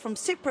although they're from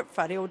separate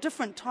whare or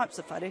different types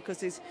of whare, because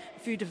there's a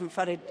few different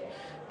whare,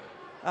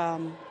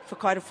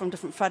 whakairo from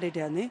different whare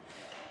down there,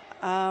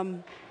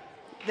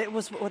 that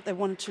was what they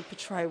wanted to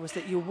portray, was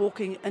that you're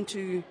walking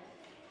into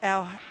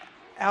our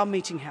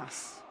meeting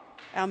house.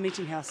 Our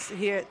meeting house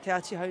here at Te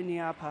Ātihoni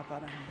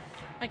Āpāpara.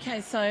 Okay,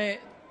 so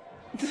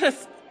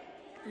this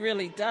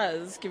really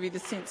does give you the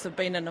sense of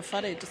being in a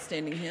whare just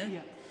standing here.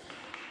 Yeah.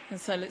 And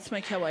so let's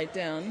make our way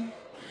down.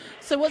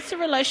 So what's the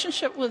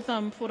relationship with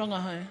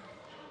Porongahau?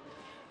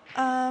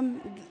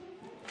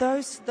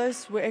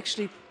 Those were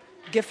actually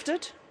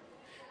gifted,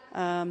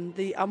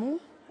 the amo,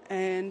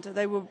 and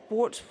they were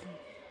bought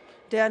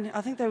down,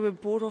 I think they were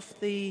bought off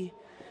the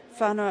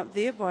whānau up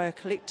there by a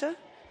collector,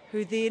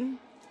 who then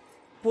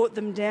brought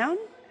them down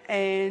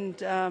and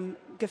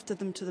gifted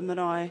them to the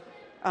marae,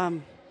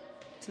 to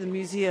the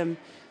museum.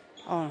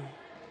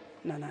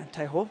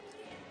 Te ho.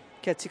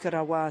 Kia tika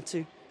rā wā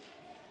atu.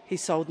 He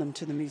sold them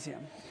to the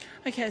museum.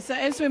 Okay, so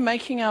as we're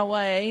making our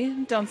way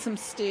down some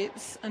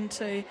steps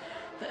into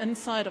the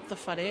inside of the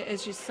whare,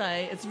 as you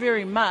say, it's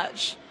very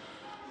much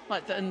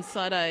like the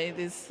inside,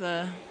 There's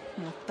the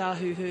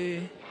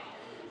tāhuhu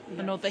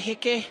and all the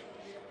heke.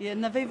 Yeah,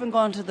 and they've even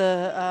gone to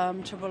the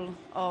trouble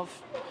of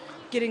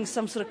getting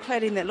some sort of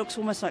cladding that looks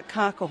almost like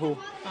kākoho.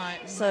 Right.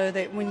 So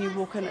that when you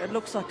walk in, it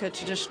looks like a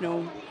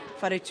traditional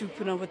whare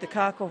tūpuna with the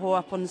kākoho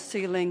up on the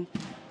ceiling.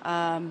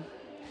 And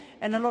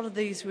a lot of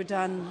these were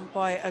done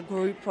by a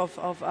group of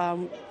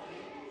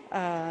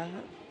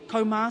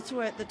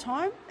kaumātua at the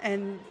time,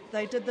 and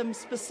they did them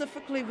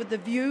specifically with the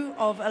view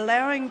of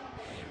allowing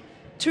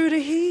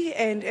tūrihi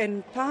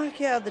and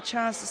Pākehā the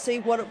chance to see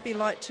what it would be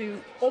like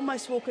to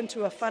almost walk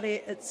into a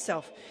whare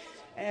itself.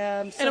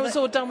 And it was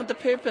all done with the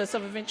purpose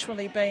of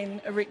eventually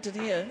being erected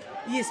here?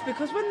 Yes,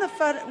 because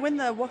when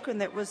the waka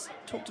that was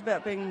talked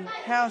about being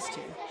housed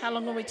here... How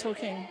long are we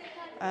talking?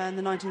 In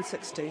the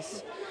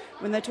 1960s.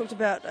 When they talked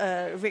about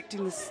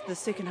erecting the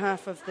second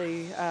half of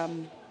the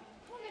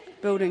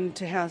building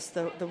to house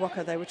the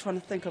waka, they were trying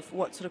to think of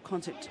what sort of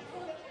concept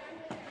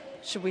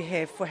should we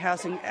have for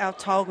housing our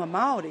Taonga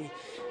Maori.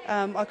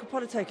 I could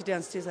probably take you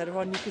downstairs later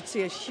on. You could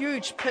see a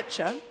huge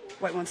picture.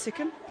 Wait 1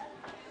 second.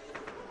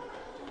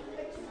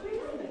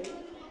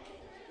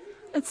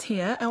 It's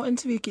here. Our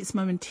interview gets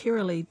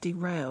momentarily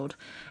derailed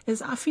as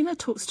Awhina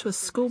talks to a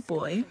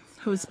schoolboy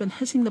who has been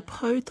hitting the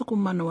pou toko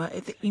manua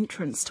at the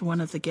entrance to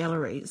one of the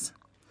galleries.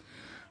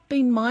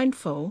 Being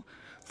mindful,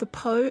 the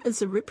pou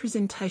is a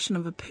representation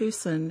of a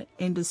person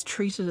and is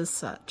treated as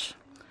such.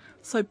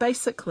 So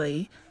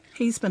basically,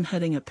 he's been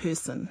hitting a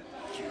person.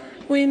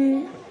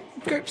 When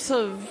groups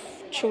of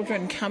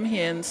children come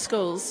here in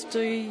schools,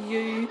 do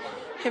you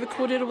have a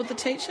kōrero with the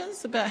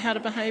teachers about how to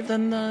behave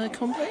in the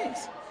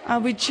complex?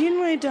 We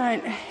generally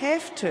don't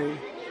have to.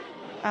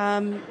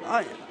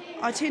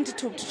 I tend to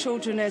talk to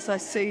children as I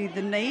see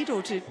the need,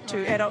 or to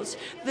adults.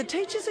 The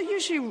teachers are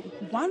usually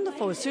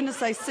wonderful. As soon as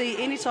they see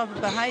any type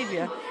of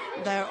behaviour,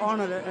 they're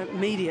on it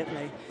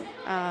immediately.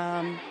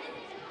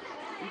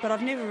 But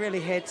I've never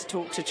really had to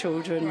talk to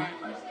children. Right.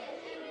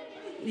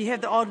 You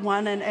have the odd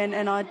one,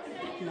 and I,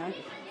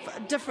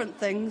 different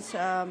things.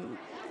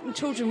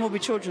 Children will be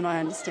children, I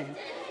understand.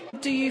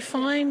 Do you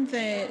find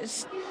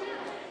that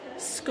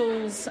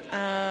schools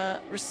are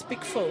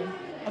respectful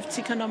of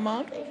tikanga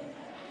Māori?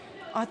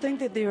 I think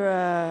that there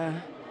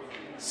are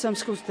some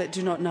schools that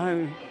do not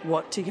know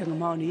what tikanga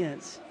Māori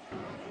is.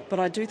 But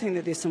I do think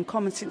that there's some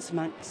common sense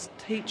amongst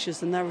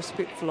teachers, and they're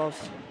respectful of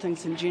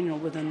things in general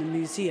within the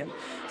museum.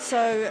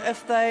 So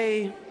if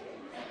there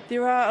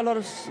are a lot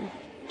of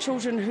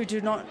children who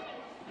do not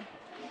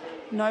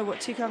know what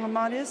tikanga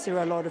Māori is, there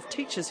are a lot of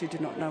teachers who do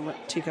not know what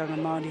tikanga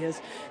Māori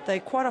is. They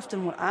quite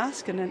often will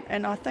ask,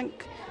 and I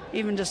think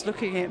even just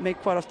looking at me,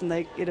 quite often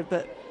they get a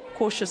bit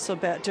cautious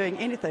about doing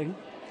anything.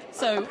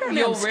 So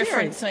you're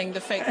referencing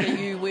the fact that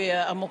you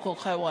wear a moko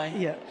kauai,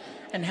 yeah,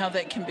 and how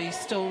that can be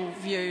still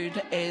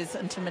viewed as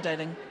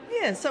intimidating.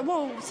 Yeah,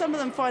 so some of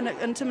them find it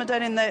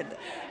intimidating. That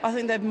I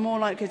think they're more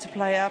likely to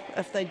play up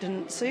if they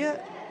didn't see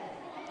it.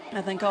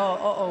 I think,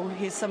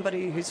 here's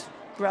somebody who's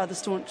rather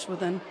staunch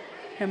within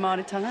her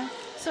Māoritanga.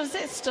 So is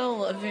that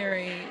still a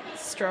very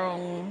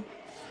strong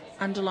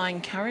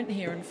underlying current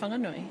here in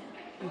Whanganui?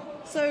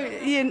 So,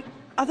 yeah,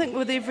 I think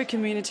with every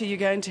community you're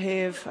going to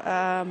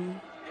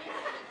have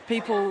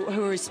people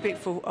who are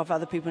respectful of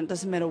other people. It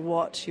doesn't matter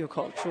what your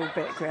cultural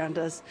background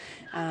is.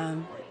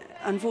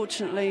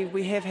 Unfortunately,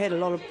 we have had a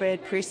lot of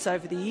bad press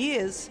over the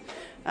years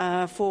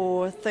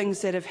for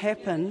things that have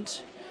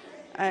happened,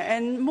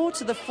 and more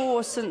to the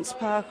fore since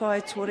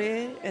Pākai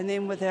Tore, and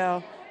then with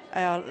our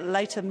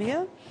later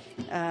mayor,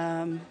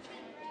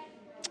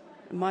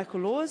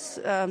 Michael Laws,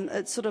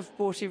 it sort of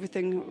brought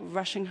everything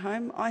rushing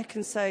home. I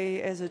can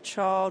say as a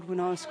child when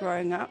I was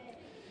growing up,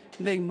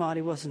 being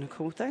Māori wasn't a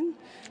cool thing.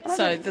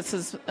 So this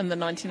is in the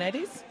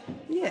 1980s?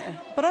 Yeah,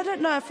 but I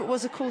don't know if it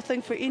was a cool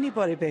thing for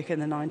anybody back in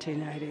the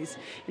 1980s.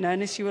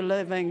 Unless you were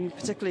living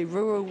particularly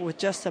rural with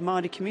just a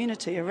Māori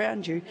community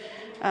around you.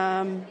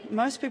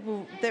 Most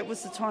people, that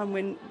was the time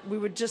when we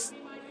were just...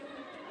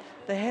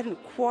 They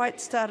hadn't quite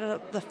started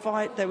up the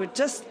fight. They were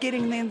just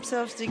getting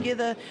themselves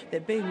together,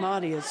 that being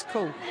Māori is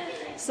cool.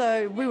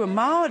 So we were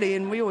Māori,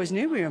 and we always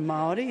knew we were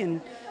Māori,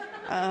 and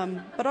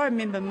but I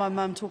remember my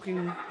mum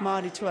talking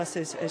Māori to us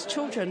as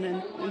children,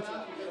 and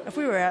if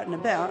we were out and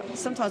about,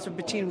 sometimes we'd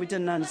pretend we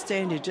didn't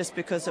understand you just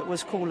because it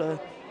was cooler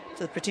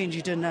to pretend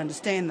you didn't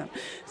understand them.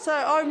 So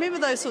I remember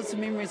those sorts of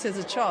memories as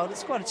a child.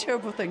 It's quite a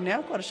terrible thing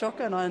now, quite a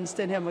shocker, and I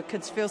understand how my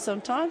kids feel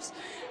sometimes,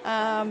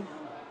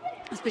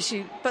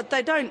 especially, but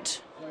they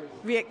don't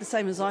react the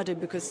same as I do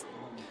because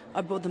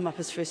I brought them up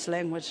as first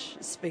language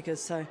speakers,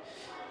 so...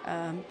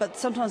 but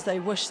sometimes they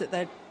wish that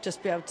they'd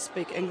just be able to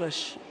speak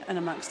English in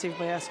amongst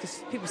everybody else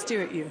because people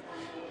stare at you.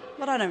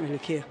 But I don't really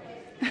care.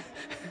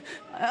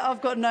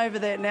 I've gotten over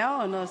that now,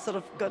 and I've sort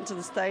of gotten to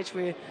the stage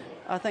where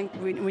I think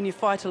when you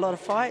fight a lot of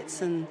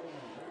fights and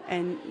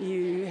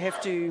you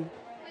have to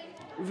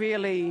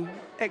really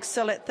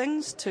excel at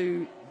things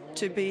to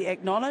be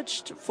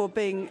acknowledged for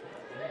being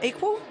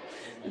equal,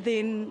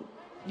 then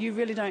you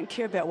really don't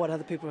care about what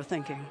other people are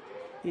thinking.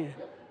 Yeah.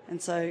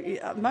 And so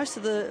most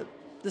of the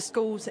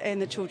schools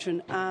and the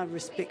children are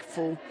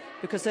respectful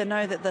because they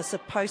know that they're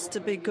supposed to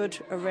be good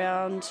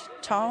around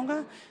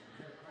taonga,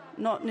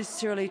 not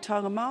necessarily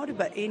taonga Māori,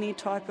 but any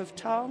type of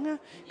taonga,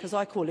 because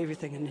I call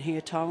everything in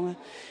here taonga.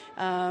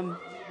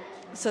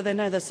 So they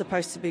know they're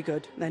supposed to be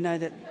good. They know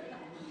that,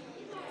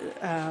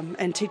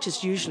 and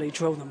teachers usually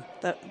drill them.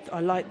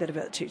 I like that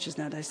about the teachers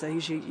nowadays. They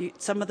usually,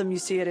 some of them you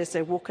see it as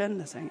they walk in,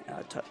 they're saying,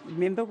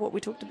 remember what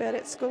we talked about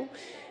at school?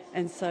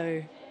 And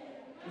so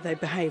they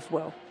behave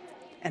well.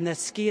 And they're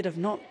scared of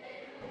not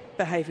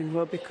behaving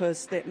well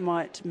because that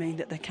might mean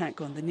that they can't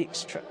go on the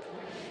next trip,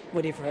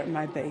 whatever it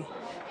may be.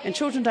 And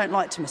children don't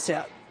like to miss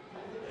out.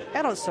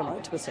 Adults don't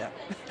like to miss out.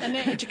 And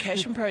that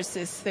education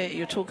process that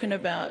you're talking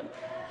about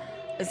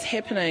is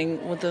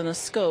happening within a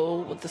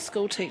school with the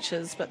school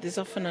teachers, but there's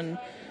often an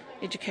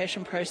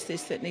education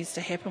process that needs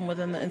to happen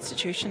within the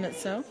institution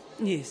itself.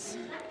 Yes.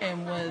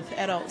 And with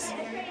adults.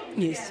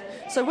 Yes.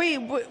 So we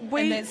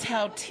and that's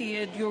how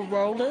tiered your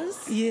role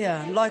is?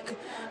 Yeah, like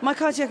my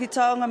Kaitiaki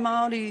Taonga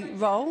Maori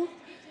role,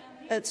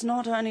 it's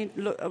not only,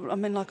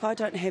 I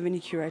don't have any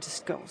curator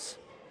skills.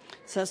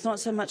 So it's not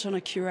so much on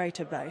a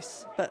curator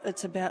base, but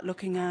it's about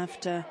looking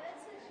after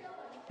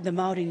the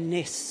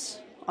Māori-ness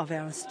of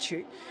our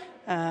institute.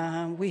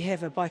 We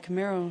have a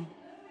bicameral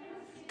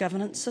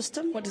governance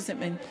system. What does that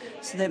mean?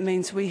 So that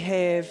means we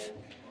have...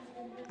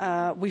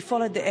 we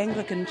followed the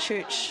Anglican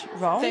Church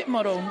role. That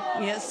model.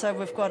 Yeah, so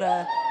we've got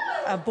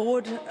a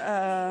board.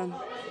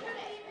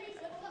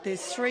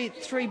 There's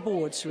three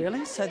boards,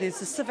 really. So there's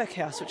the Civic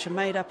House, which are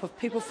made up of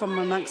people from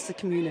amongst the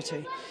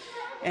community,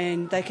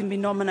 and they can be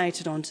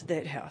nominated onto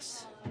that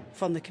house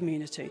from the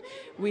community.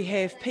 We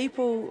have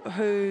people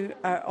who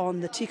are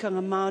on the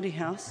Tikanga Māori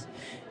House,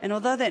 and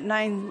although that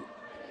name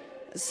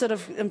sort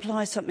of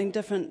implies something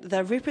different,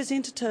 they're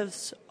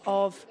representatives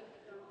of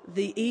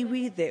the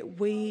iwi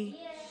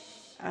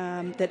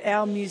that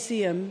our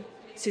museum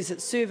says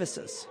it's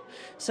services.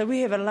 So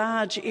we have a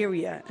large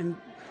area, and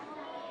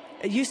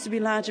it used to be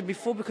larger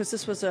before because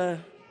this was a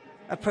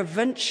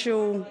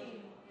provincial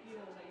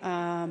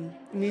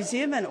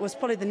museum, and it was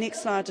probably the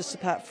next largest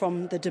apart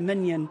from the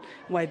Dominion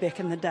way back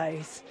in the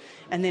days,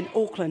 and then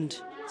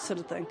Auckland sort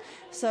of thing.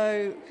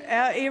 So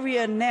our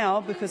area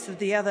now, because of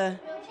the other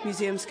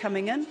museums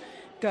coming in,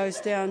 goes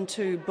down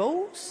to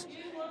Bulls,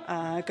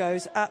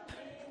 goes up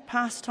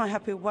past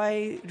Taihape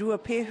Way,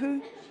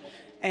 Ruapehu,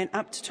 and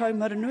up to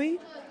Taumaranui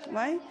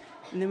Way,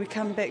 and then we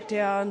come back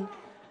down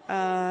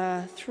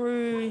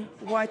through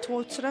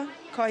Waitotara,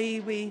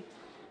 Kaiwi,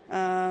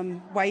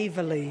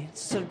 Waverley,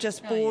 sort of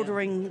just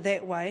bordering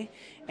that way,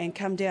 and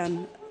come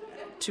down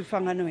to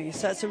Whanganui.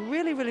 So it's a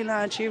really, really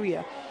large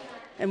area,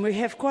 and we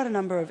have quite a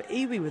number of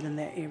iwi within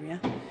that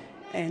area,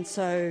 and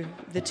so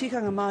the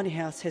Tikanga Māori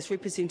House has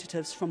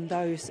representatives from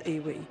those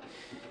iwi,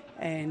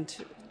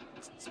 and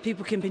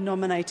people can be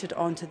nominated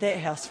onto that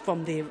house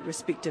from their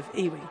respective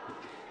iwi.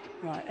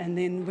 Right, and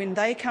then when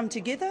they come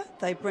together,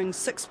 they bring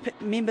 6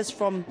 members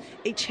from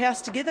each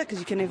house together, because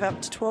you can have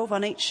up to 12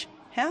 on each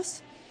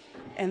house,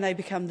 and they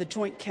become the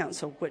joint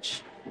council,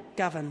 which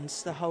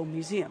governs the whole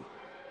museum.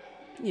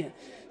 Yeah,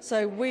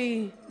 so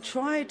we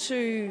try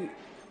to...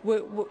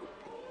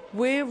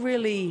 We're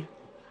really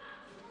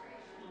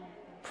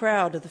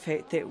proud of the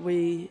fact that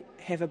we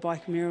have a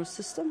bicameral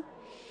system,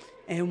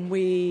 and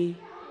we,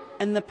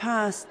 in the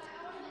past,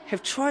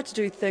 have tried to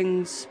do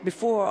things,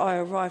 before I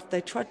arrived, they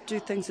tried to do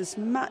things as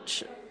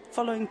much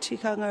following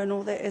tikanga and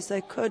all that as they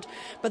could,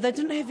 but they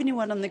didn't have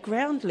anyone on the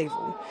ground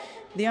level.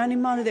 The only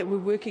Māori that were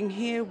working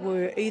here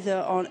were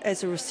either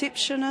as a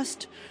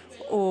receptionist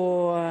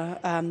or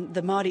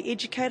the Māori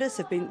educators.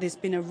 There's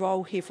been a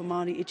role here for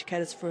Māori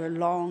educators for a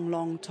long,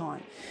 long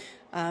time.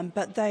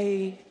 But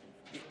they,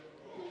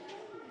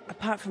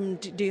 apart from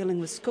dealing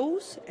with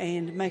schools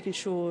and making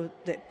sure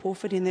that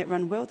pōwhiri and that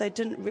run well, they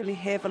didn't really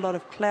have a lot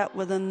of clout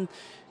within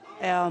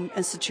our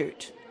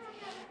institute.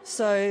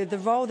 So the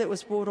role that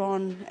was brought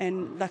on,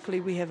 and luckily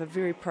we have a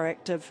very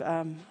proactive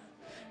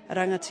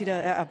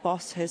rangatira, our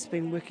boss has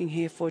been working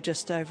here for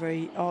just over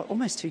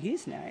almost 2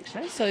 years now,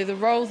 actually. So the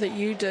role that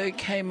you do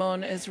came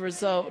on as a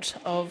result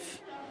of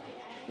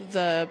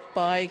the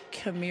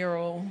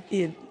bicameral...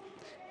 Yeah,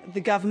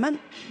 the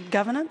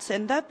governance,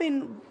 and they've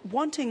been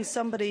wanting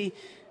somebody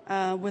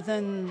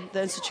within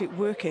the institute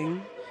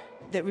working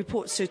that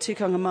reports to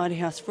Tikanga Māori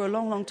House for a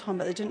long, long time,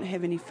 but they didn't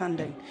have any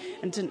funding,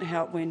 and didn't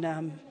help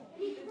when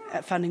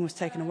funding was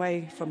taken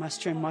away from us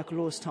during Michael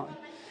Law's time.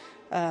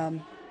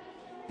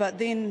 But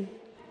then,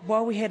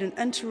 while we had an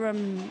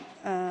interim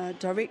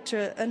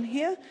director in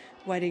here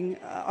waiting,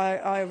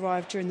 I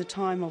arrived during the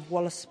time of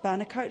Wallace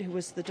Barnacote, who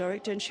was the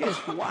director, and she was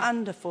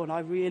wonderful, and I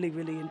really,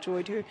 really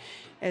enjoyed her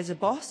as a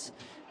boss.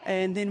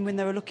 And then when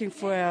they were looking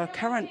for our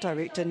current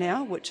director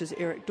now, which is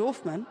Eric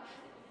Dorfman,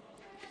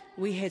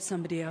 we had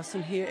somebody else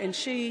in here, and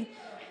she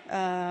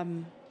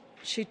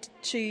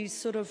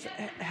sort of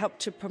helped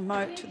to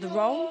promote the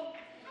role.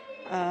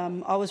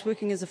 I was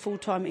working as a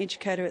full-time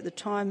educator at the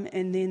time,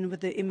 and then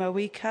with the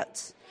MOE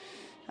cuts,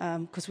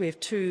 because we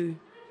have two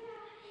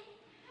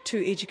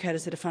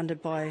educators that are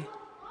funded by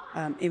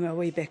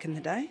MOE back in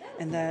the day,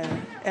 and they're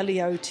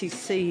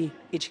LEOTC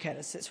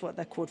educators, that's what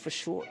they're called for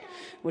short,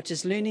 which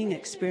is learning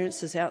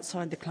experiences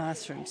outside the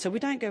classroom. So we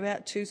don't go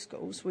out to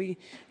schools, we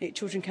let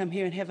children come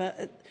here and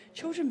have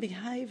children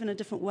behave in a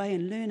different way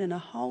and learn in a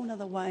whole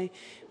other way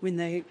when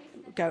they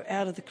go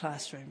out of the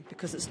classroom,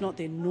 because it's not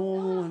their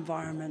normal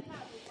environment.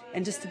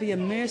 And just to be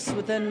immersed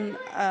within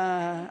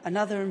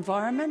another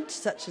environment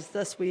such as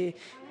this, where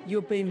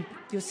your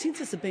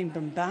senses are being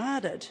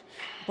bombarded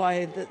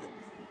by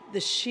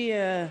the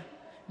sheer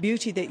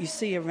beauty that you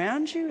see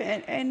around you,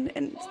 and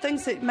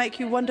things that make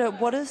you wonder,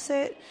 what is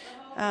that?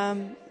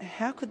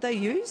 How could they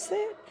use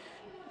that?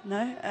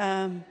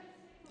 No.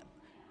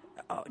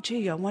 Oh,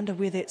 gee, I wonder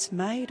where that's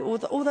made, or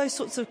all those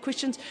sorts of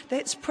questions.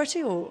 That's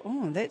pretty, or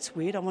oh, that's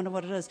weird, I wonder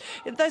what it is.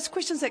 Those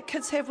questions that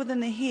kids have within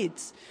their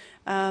heads.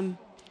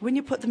 When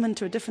you put them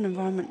into a different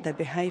environment, they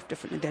behave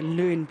differently, they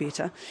learn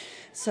better.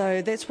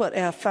 So that's what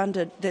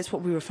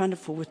we were funded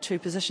for, with 2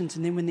 positions.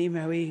 And then when the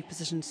MOE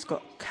positions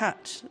got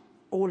cut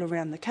all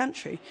around the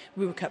country,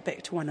 we were cut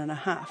back to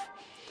 1.5.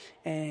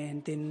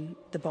 And then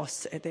the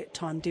boss at that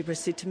time, Deborah,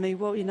 said to me,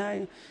 well, we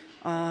don't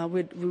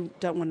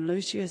want to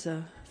lose you as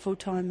a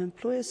full-time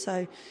employer,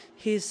 so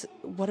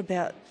what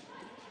about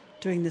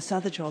doing this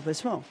other job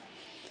as well?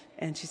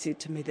 And she said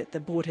to me that the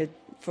board had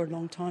for a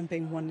long time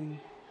been wanting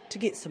to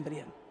get somebody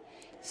in.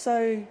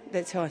 So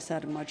that's how I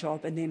started my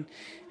job, and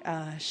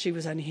then she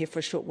was only here for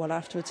a short while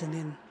afterwards, and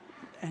then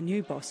a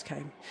new boss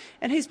came.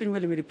 And he's been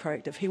really, really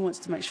proactive. He wants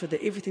to make sure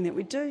that everything that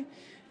we do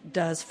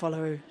does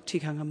follow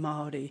tikanga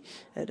Māori,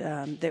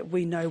 that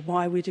we know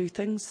why we do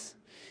things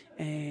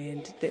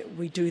and that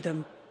we do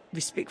them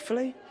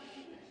respectfully.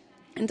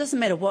 And it doesn't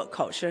matter what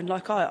culture, and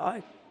like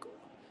I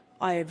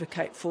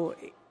advocate for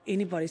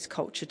anybody's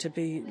culture to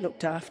be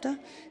looked after,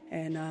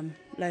 and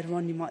later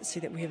on you might see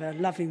that we have a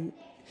loving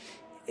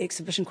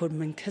exhibition called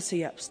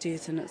Minkisi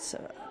upstairs, and it's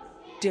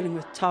dealing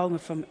with taonga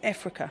from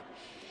Africa,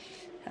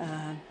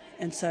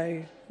 And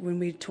so when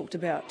we talked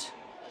about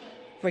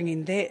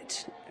bringing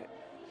that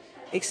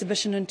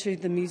exhibition into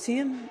the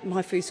museum,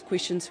 my first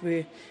questions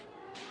were,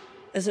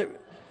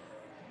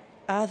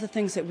 are the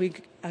things that we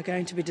are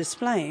going to be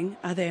displaying,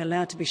 are they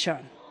allowed to be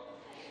shown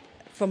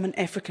from an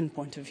African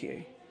point of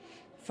view,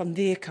 from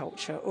their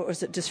culture, or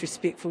is it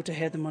disrespectful to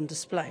have them on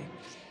display?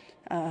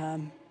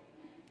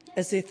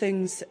 Is there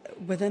things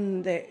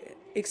within that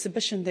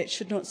exhibition that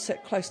should not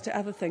sit close to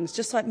other things?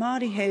 Just like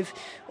Māori have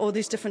all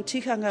these different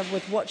tikanga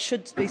with what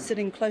should be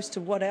sitting close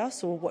to what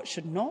else or what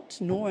should not,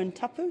 nor and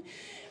tapu.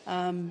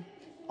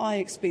 I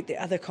expect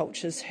that other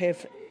cultures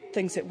have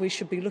things that we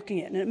should be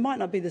looking at. And it might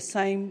not be the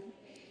same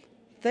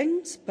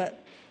things,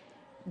 but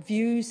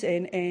views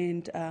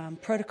and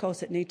protocols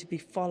that need to be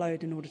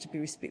followed in order to be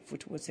respectful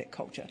towards that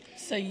culture.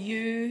 So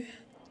you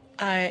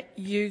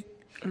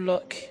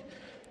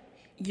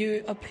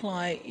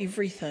apply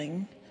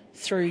everything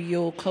through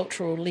your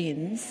cultural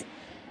lens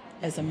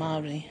as a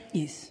Māori.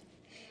 Yes.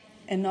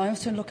 And I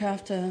also look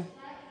after,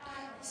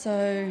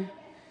 so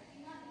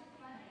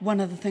one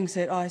of the things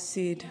that I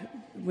said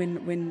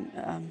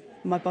when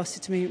my boss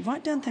said to me,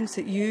 write down things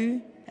that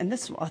you, and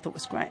this I thought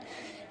was great,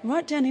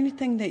 write down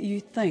anything that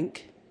you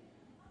think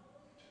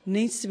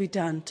needs to be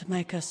done to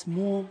make us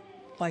more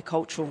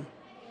bicultural,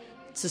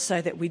 to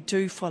say that we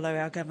do follow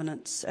our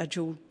governance, our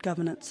dual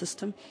governance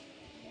system.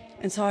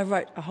 And so I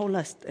wrote a whole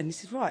list, and he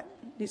said, right,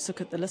 let's look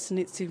at the list and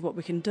let's see what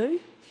we can do,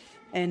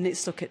 and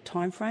let's look at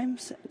time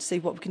frames, see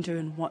what we can do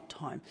in what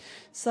time.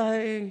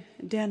 So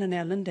down in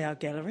our Lindau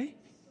gallery,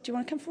 do you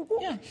want to come for a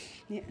walk?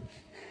 Yeah.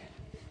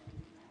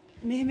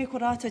 Meheme ko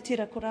rātou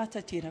tira, ko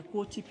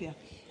tipia.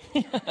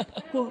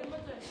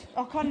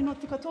 Kāre no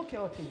tika toke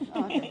o te.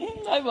 Okay.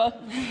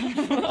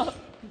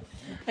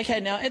 Okay,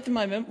 now at the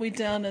moment we're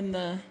down in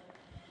the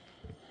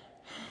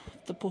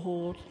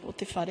poho o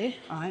te whare.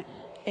 Aye.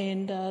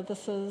 And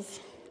this is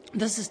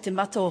Te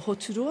Matao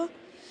Hoturua,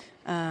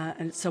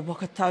 and it's a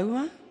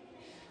wakataua,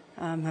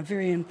 a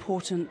very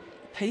important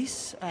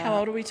piece. How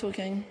old are we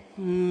talking?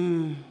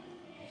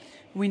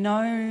 We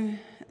know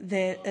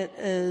that it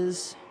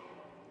is,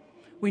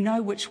 we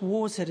know which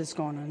wars it has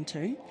gone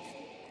into,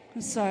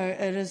 so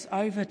it is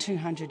over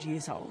 200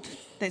 years old.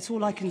 That's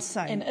all I can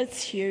say. And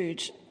it's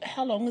huge.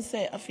 How long is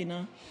that,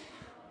 Awhina?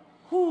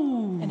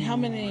 Ooh. And how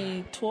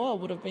many toa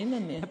would have been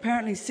in there?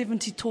 Apparently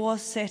 70 toa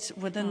sat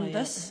within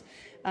this,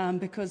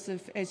 because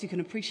of, as you can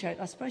appreciate,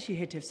 I suppose you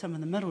had to have some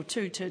in the middle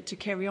too to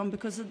carry on,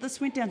 because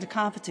this went down to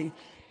Kāpiti.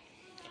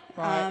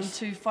 Right.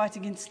 To fight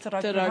against Te Te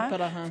Rauparaha.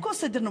 Rauparaha. Of course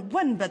they didn't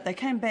win, but they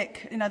came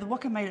back, the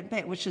waka made it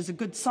back, which is a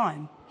good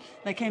sign.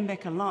 They came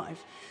back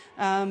alive.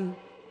 And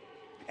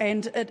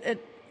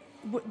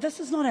this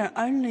is not our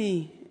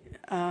only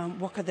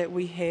waka that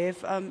we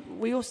have.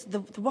 We also,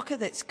 the waka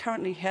that's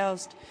currently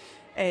housed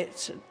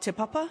at Te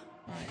Papa,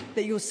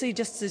 that you'll see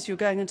just as you're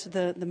going into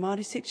the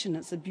Māori section,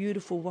 it's a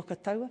beautiful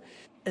wakataua,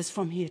 is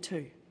from here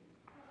too.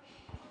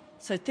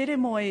 So Tere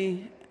Moi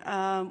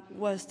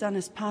was done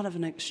as part of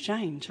an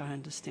exchange, I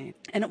understand.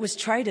 And it was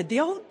traded.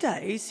 The old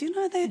days,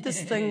 they had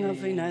this thing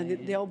of,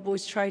 the old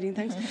boys trading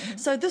things.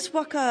 So this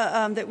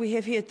waka that we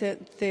have here, the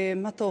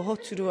Matao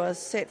Hoturua,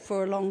 sat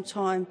for a long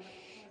time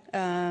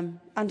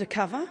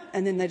undercover,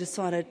 and then they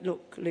decided,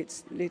 look,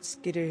 let's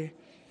get her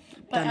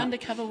By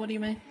undercover, what do you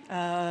mean?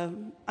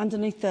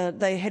 Underneath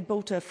they had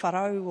built a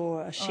wharau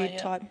or a shed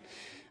type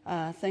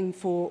thing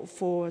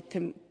for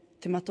Te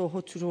Matao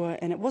Hoturua,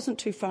 and it wasn't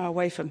too far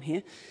away from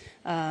here.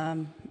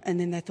 And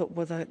then they thought,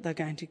 well, they're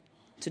going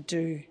to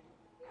do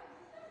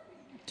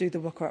the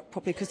waka up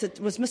properly, because it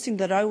was missing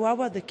the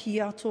rauawa, the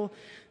kiato,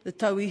 the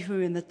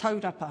tauihu and the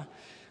taurapa.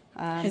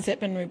 Has that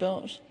been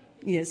rebuilt?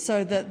 Yeah,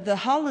 so the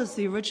hull is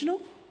the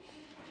original.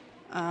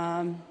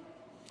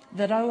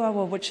 The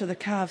rauawa, which are the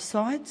carved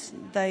sides,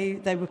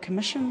 they were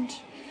commissioned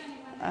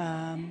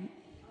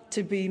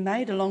to be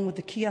made along with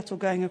the kiato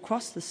going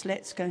across, the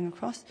slats going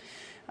across.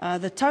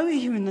 The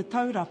tauihu and the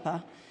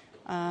taurapa,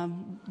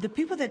 the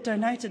people that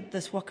donated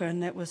this waka,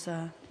 and that was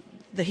the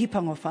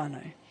hipango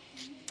whānau.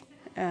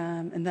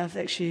 And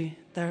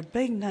they're a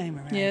big name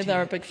around here. Yeah,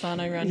 they're a big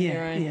whānau around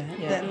here.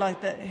 Yeah. That, like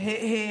that,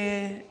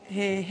 he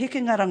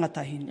hekenga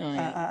rangatahi,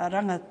 a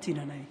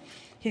rangatira nei,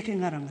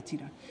 hekenga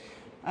rangatira.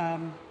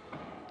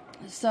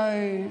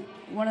 So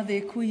one of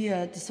their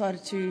kuia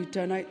decided to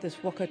donate this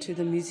waka to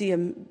the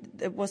museum.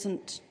 It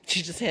wasn't...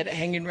 She just had it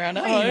hanging around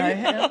at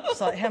home.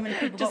 It's like, how many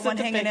people got one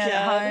hanging out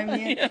at home?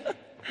 Yeah.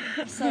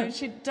 So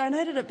she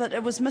donated it, but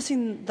it was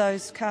missing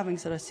those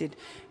carvings that I said.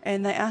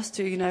 And they asked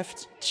her,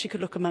 if she could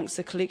look amongst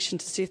the collection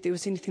to see if there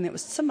was anything that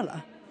was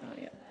similar.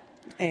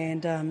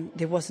 And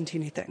there wasn't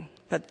anything.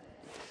 But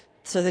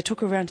so they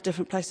took her around to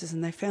different places,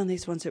 and they found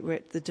these ones that were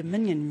at the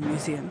Dominion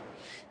Museum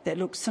that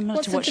looked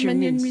similar to what she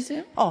remembers. What's the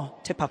Dominion Museum? Oh,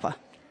 Te Papa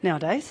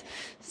nowadays.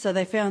 So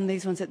they found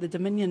these ones at the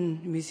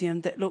Dominion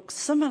Museum that looked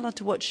similar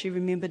to what she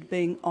remembered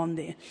being on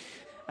there.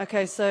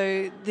 Okay,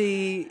 so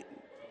the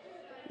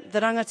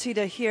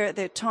rangatira here at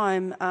that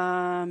time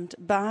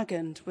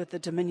bargained with the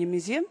Dominion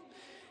Museum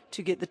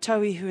to get the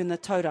tauihu and the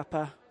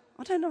taurapa.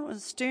 I don't know, it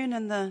was stern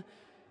and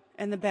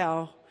the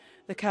bow,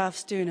 the carved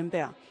stern and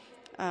bow.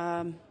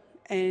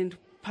 and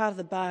part of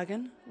the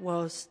bargain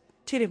was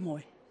tere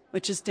moi,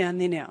 which is down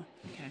there now.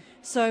 Okay.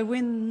 So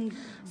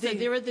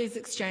there are these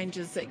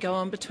exchanges that go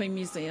on between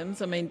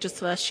museums. I mean,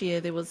 just last year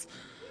there was,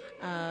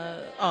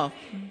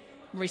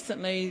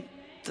 recently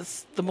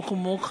the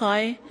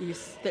mokai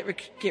that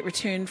get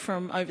returned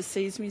from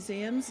overseas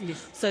museums.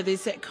 Yes. So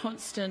there's that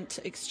constant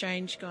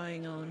exchange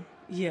going on.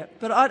 Yeah,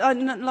 but I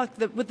like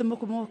with the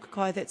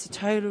mokai, that's a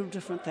total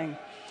different thing.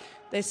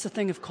 That's the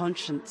thing of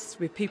conscience,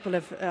 where people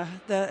have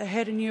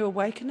had a new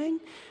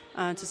awakening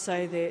to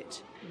say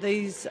that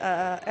these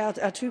our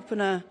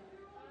tupuna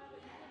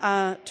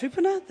are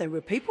tupuna, they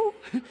were people,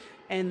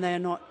 and they're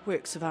not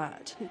works of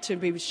art to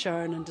be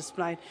shown and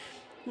displayed.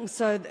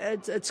 So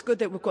it's good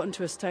that we've got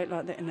into a state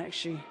like that, and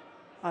actually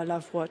I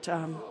love what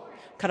Karanga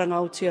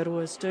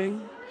Aotearoa is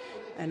doing,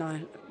 and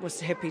I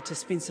was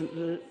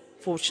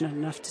fortunate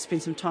enough to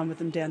spend some time with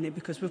them down there,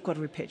 because we've got a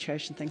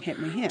repatriation thing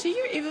happening here. Do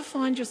you ever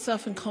find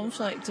yourself in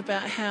conflict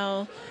about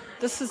how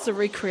this is the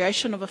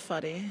recreation of a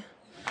whare,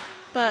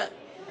 but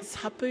as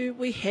hapu,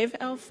 we have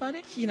our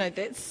whare? You know,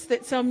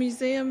 that's our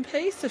museum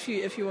piece, if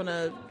you want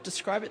to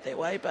describe it that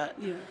way. But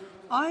yeah,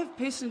 I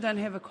personally don't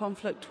have a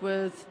conflict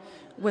with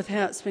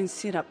how it's been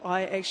set up.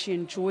 I actually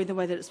enjoy the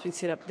way that it's been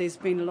set up. There's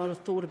been a lot of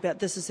thought about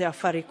this is our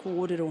whare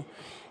kōrero,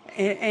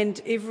 and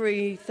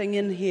everything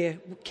in here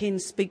can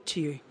speak to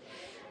you.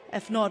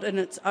 If not in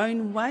its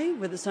own way,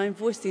 with its own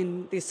voice,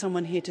 then there's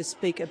someone here to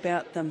speak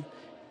about them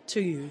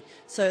to you.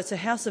 So it's a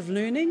house of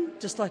learning,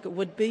 just like it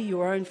would be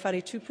your own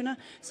whare tupuna.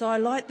 So I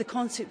like the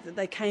concept that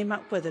they came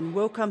up with, and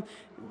welcome,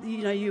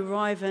 you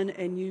arrive in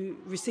and you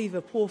receive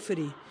a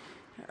pōwhiri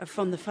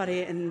from the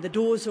whare, and the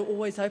doors are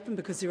always open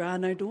because there are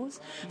no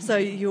doors. So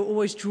you're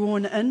always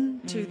drawn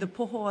in to the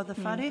poho of the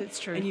whare. That's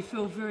true. And you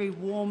feel very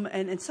warm.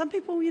 And some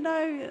people,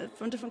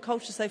 from different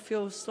cultures, they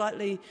feel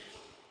slightly...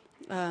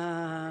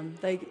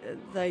 they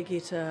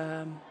get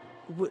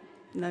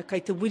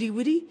kaita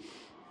wiri.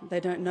 They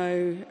don't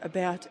know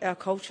about our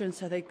culture, and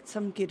so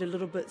some get a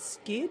little bit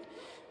scared.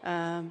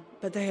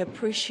 But they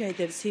appreciate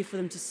that it's here for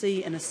them to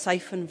see in a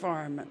safe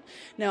environment.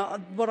 Now,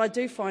 what I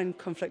do find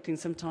conflicting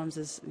sometimes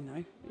is,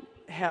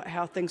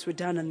 how things were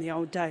done in the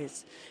old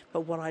days.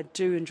 But what I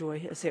do enjoy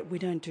is that we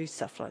don't do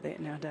stuff like that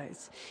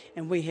nowadays.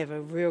 And we have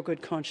a real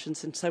good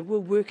conscience. And so we're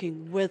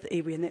working with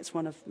iwi, and that's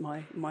one of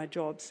my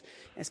jobs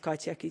as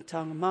Kaitiaki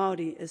Taonga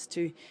Maori, is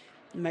to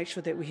make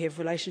sure that we have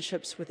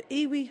relationships with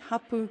iwi,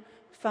 hapu,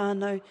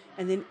 whānau,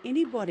 and then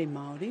anybody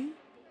Māori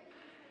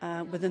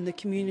within the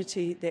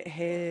community that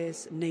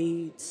has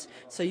needs.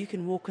 So you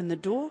can walk in the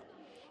door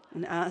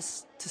and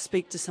ask to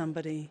speak to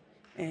somebody,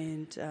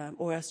 and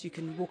or else you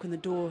can walk in the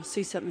door,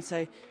 see something and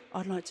say,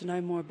 I'd like to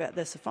know more about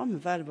this. If I'm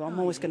available, I'm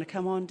always going to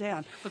come on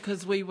down.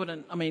 Because we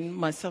wouldn't,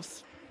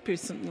 myself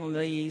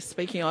personally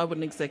speaking, I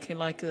wouldn't exactly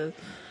like a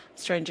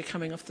stranger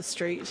coming off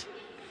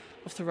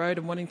the road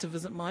and wanting to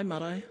visit my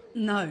marae.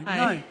 No.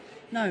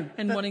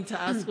 And wanting to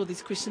ask all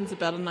these questions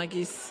about it, and I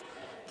guess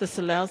this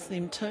allows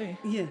them to.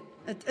 Yeah,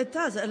 it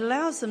does. It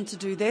allows them to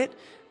do that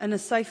in a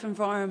safe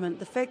environment.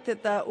 The fact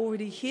that they're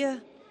already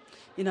here,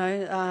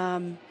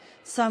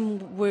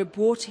 some were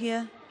brought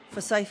here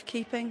for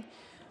safekeeping.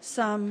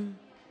 Some,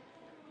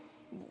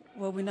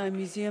 we know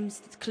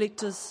museums,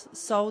 collectors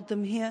sold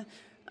them here.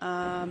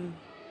 And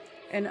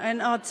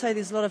I'd say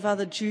there's a lot of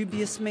other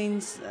dubious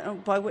means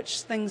by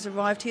which things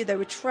arrived here. They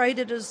were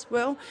traded as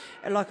well,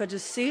 like I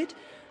just said.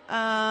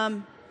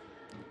 But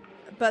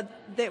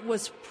that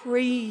was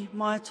pre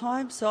my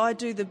time, so I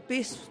do the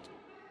best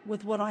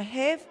with what I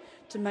have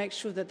to make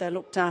sure that they're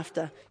looked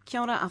after.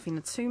 Kia ora,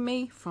 Awhina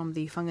Twomey from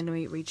the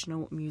Whanganui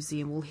Regional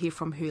Museum. We'll hear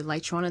from her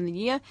later on in the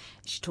year.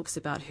 She talks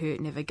about her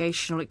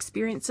navigational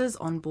experiences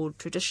on board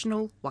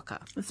traditional waka.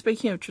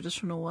 Speaking of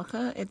traditional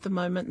waka, at the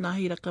moment,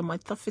 Ngahi Raka mai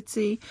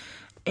tawhiti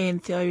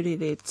and Te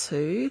Aurere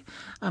too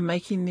are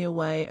making their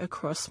way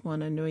across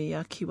Whanganui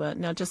Akiwa.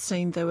 Now,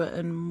 Justine, they were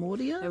in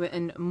Maraea? They were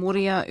in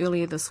Maraea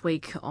earlier this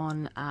week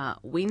on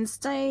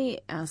Wednesday.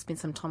 Spent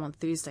some time on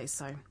Thursday,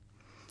 so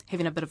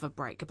having a bit of a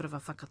break, a bit of a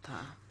whakata.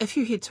 If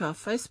you head to our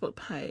Facebook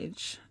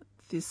page,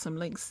 there's some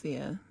links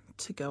there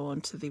to go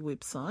onto their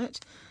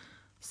website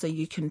so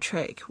you can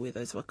track where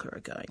those waka are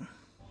going.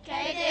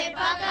 Kei te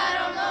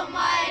whakarongo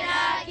mai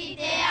rā ki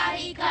te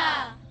Ahi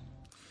Kaa.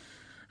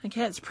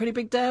 Okay, it's a pretty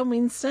big day on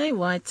Wednesday,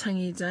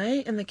 Waitangi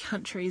Day, and the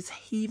country is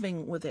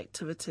heaving with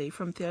activity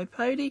from Te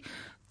Aupōuri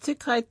to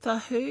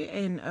Kaitahu,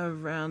 and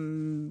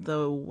around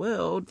the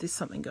world there's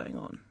something going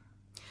on.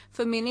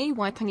 For many,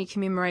 Waitangi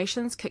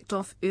commemorations kicked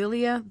off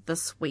earlier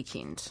this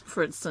weekend.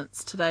 For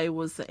instance, today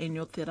was the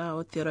annual Te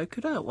Rao Te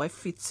Raukura at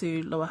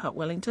Waiwhitu Lower Hutt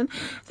Wellington.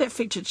 That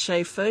featured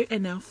Shefu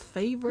and our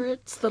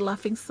favourites, the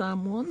Laughing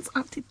Samoans.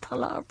 Auntie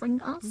Tala,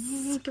 bring us.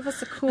 Yeah, give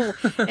us a call.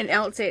 And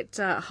out at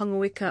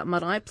Hangueka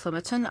Marae,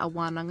 Palmerston, a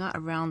wānanga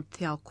around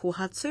Te Ao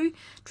Kohatu,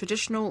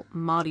 traditional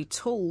Māori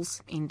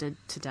tools ended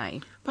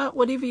today. But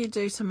whatever you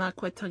do to mark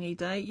Waitangi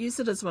Day, use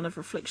it as one of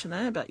reflection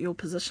about your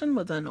position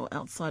within or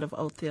outside of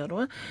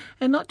Aotearoa,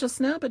 and not just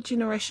now, but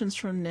generations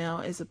from now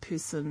as a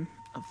person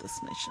of this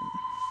nation.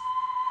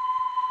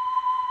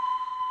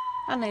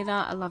 Anei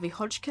rā, Lovey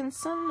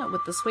Hodgkinson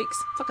with this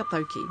week's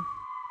Whakatauki.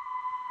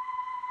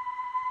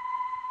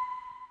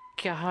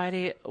 Kia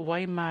haere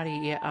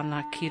waimari e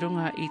ana ki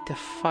runga I te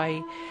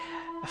whai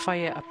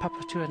a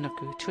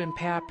papatuanaku to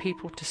empower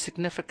people to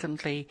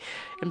significantly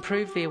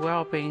improve their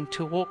well-being,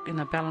 to walk in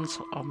the balance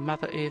of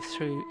Mother Earth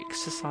through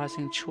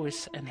exercising,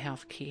 choice and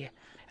health care.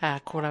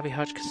 Ko Lovey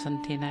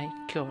Hodgkinson tēnei,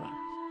 kia ora.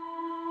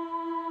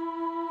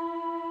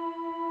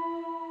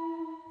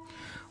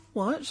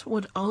 What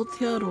would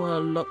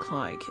Aotearoa look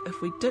like if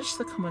we ditched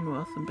the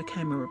Commonwealth and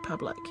became a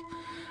republic?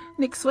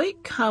 Next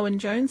week, Carwyn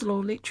Jones, law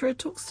lecturer,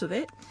 talks to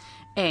that.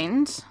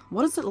 And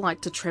what is it like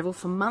to travel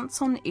for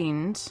months on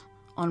end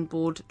on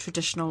board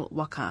traditional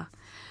waka?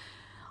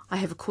 I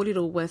have a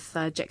kōrero with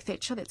Jack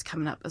Thatcher that's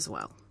coming up as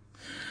well.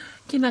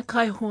 Kina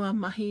kai hoa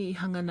mahi I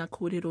hanga ngā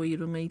kōrero I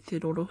runga I te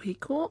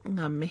rorohiko,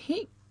 ngā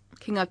mihi.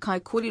 Ki ngā kai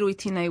kōrero I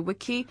tēnei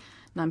wiki,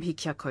 ngā mihi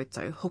kia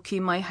koutou. Hoki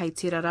mai hei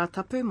tira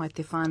rātapu, mai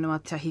te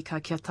whānua te Ahi Kaa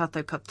kia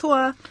tātou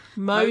katoa.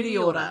 Mauri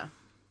ora.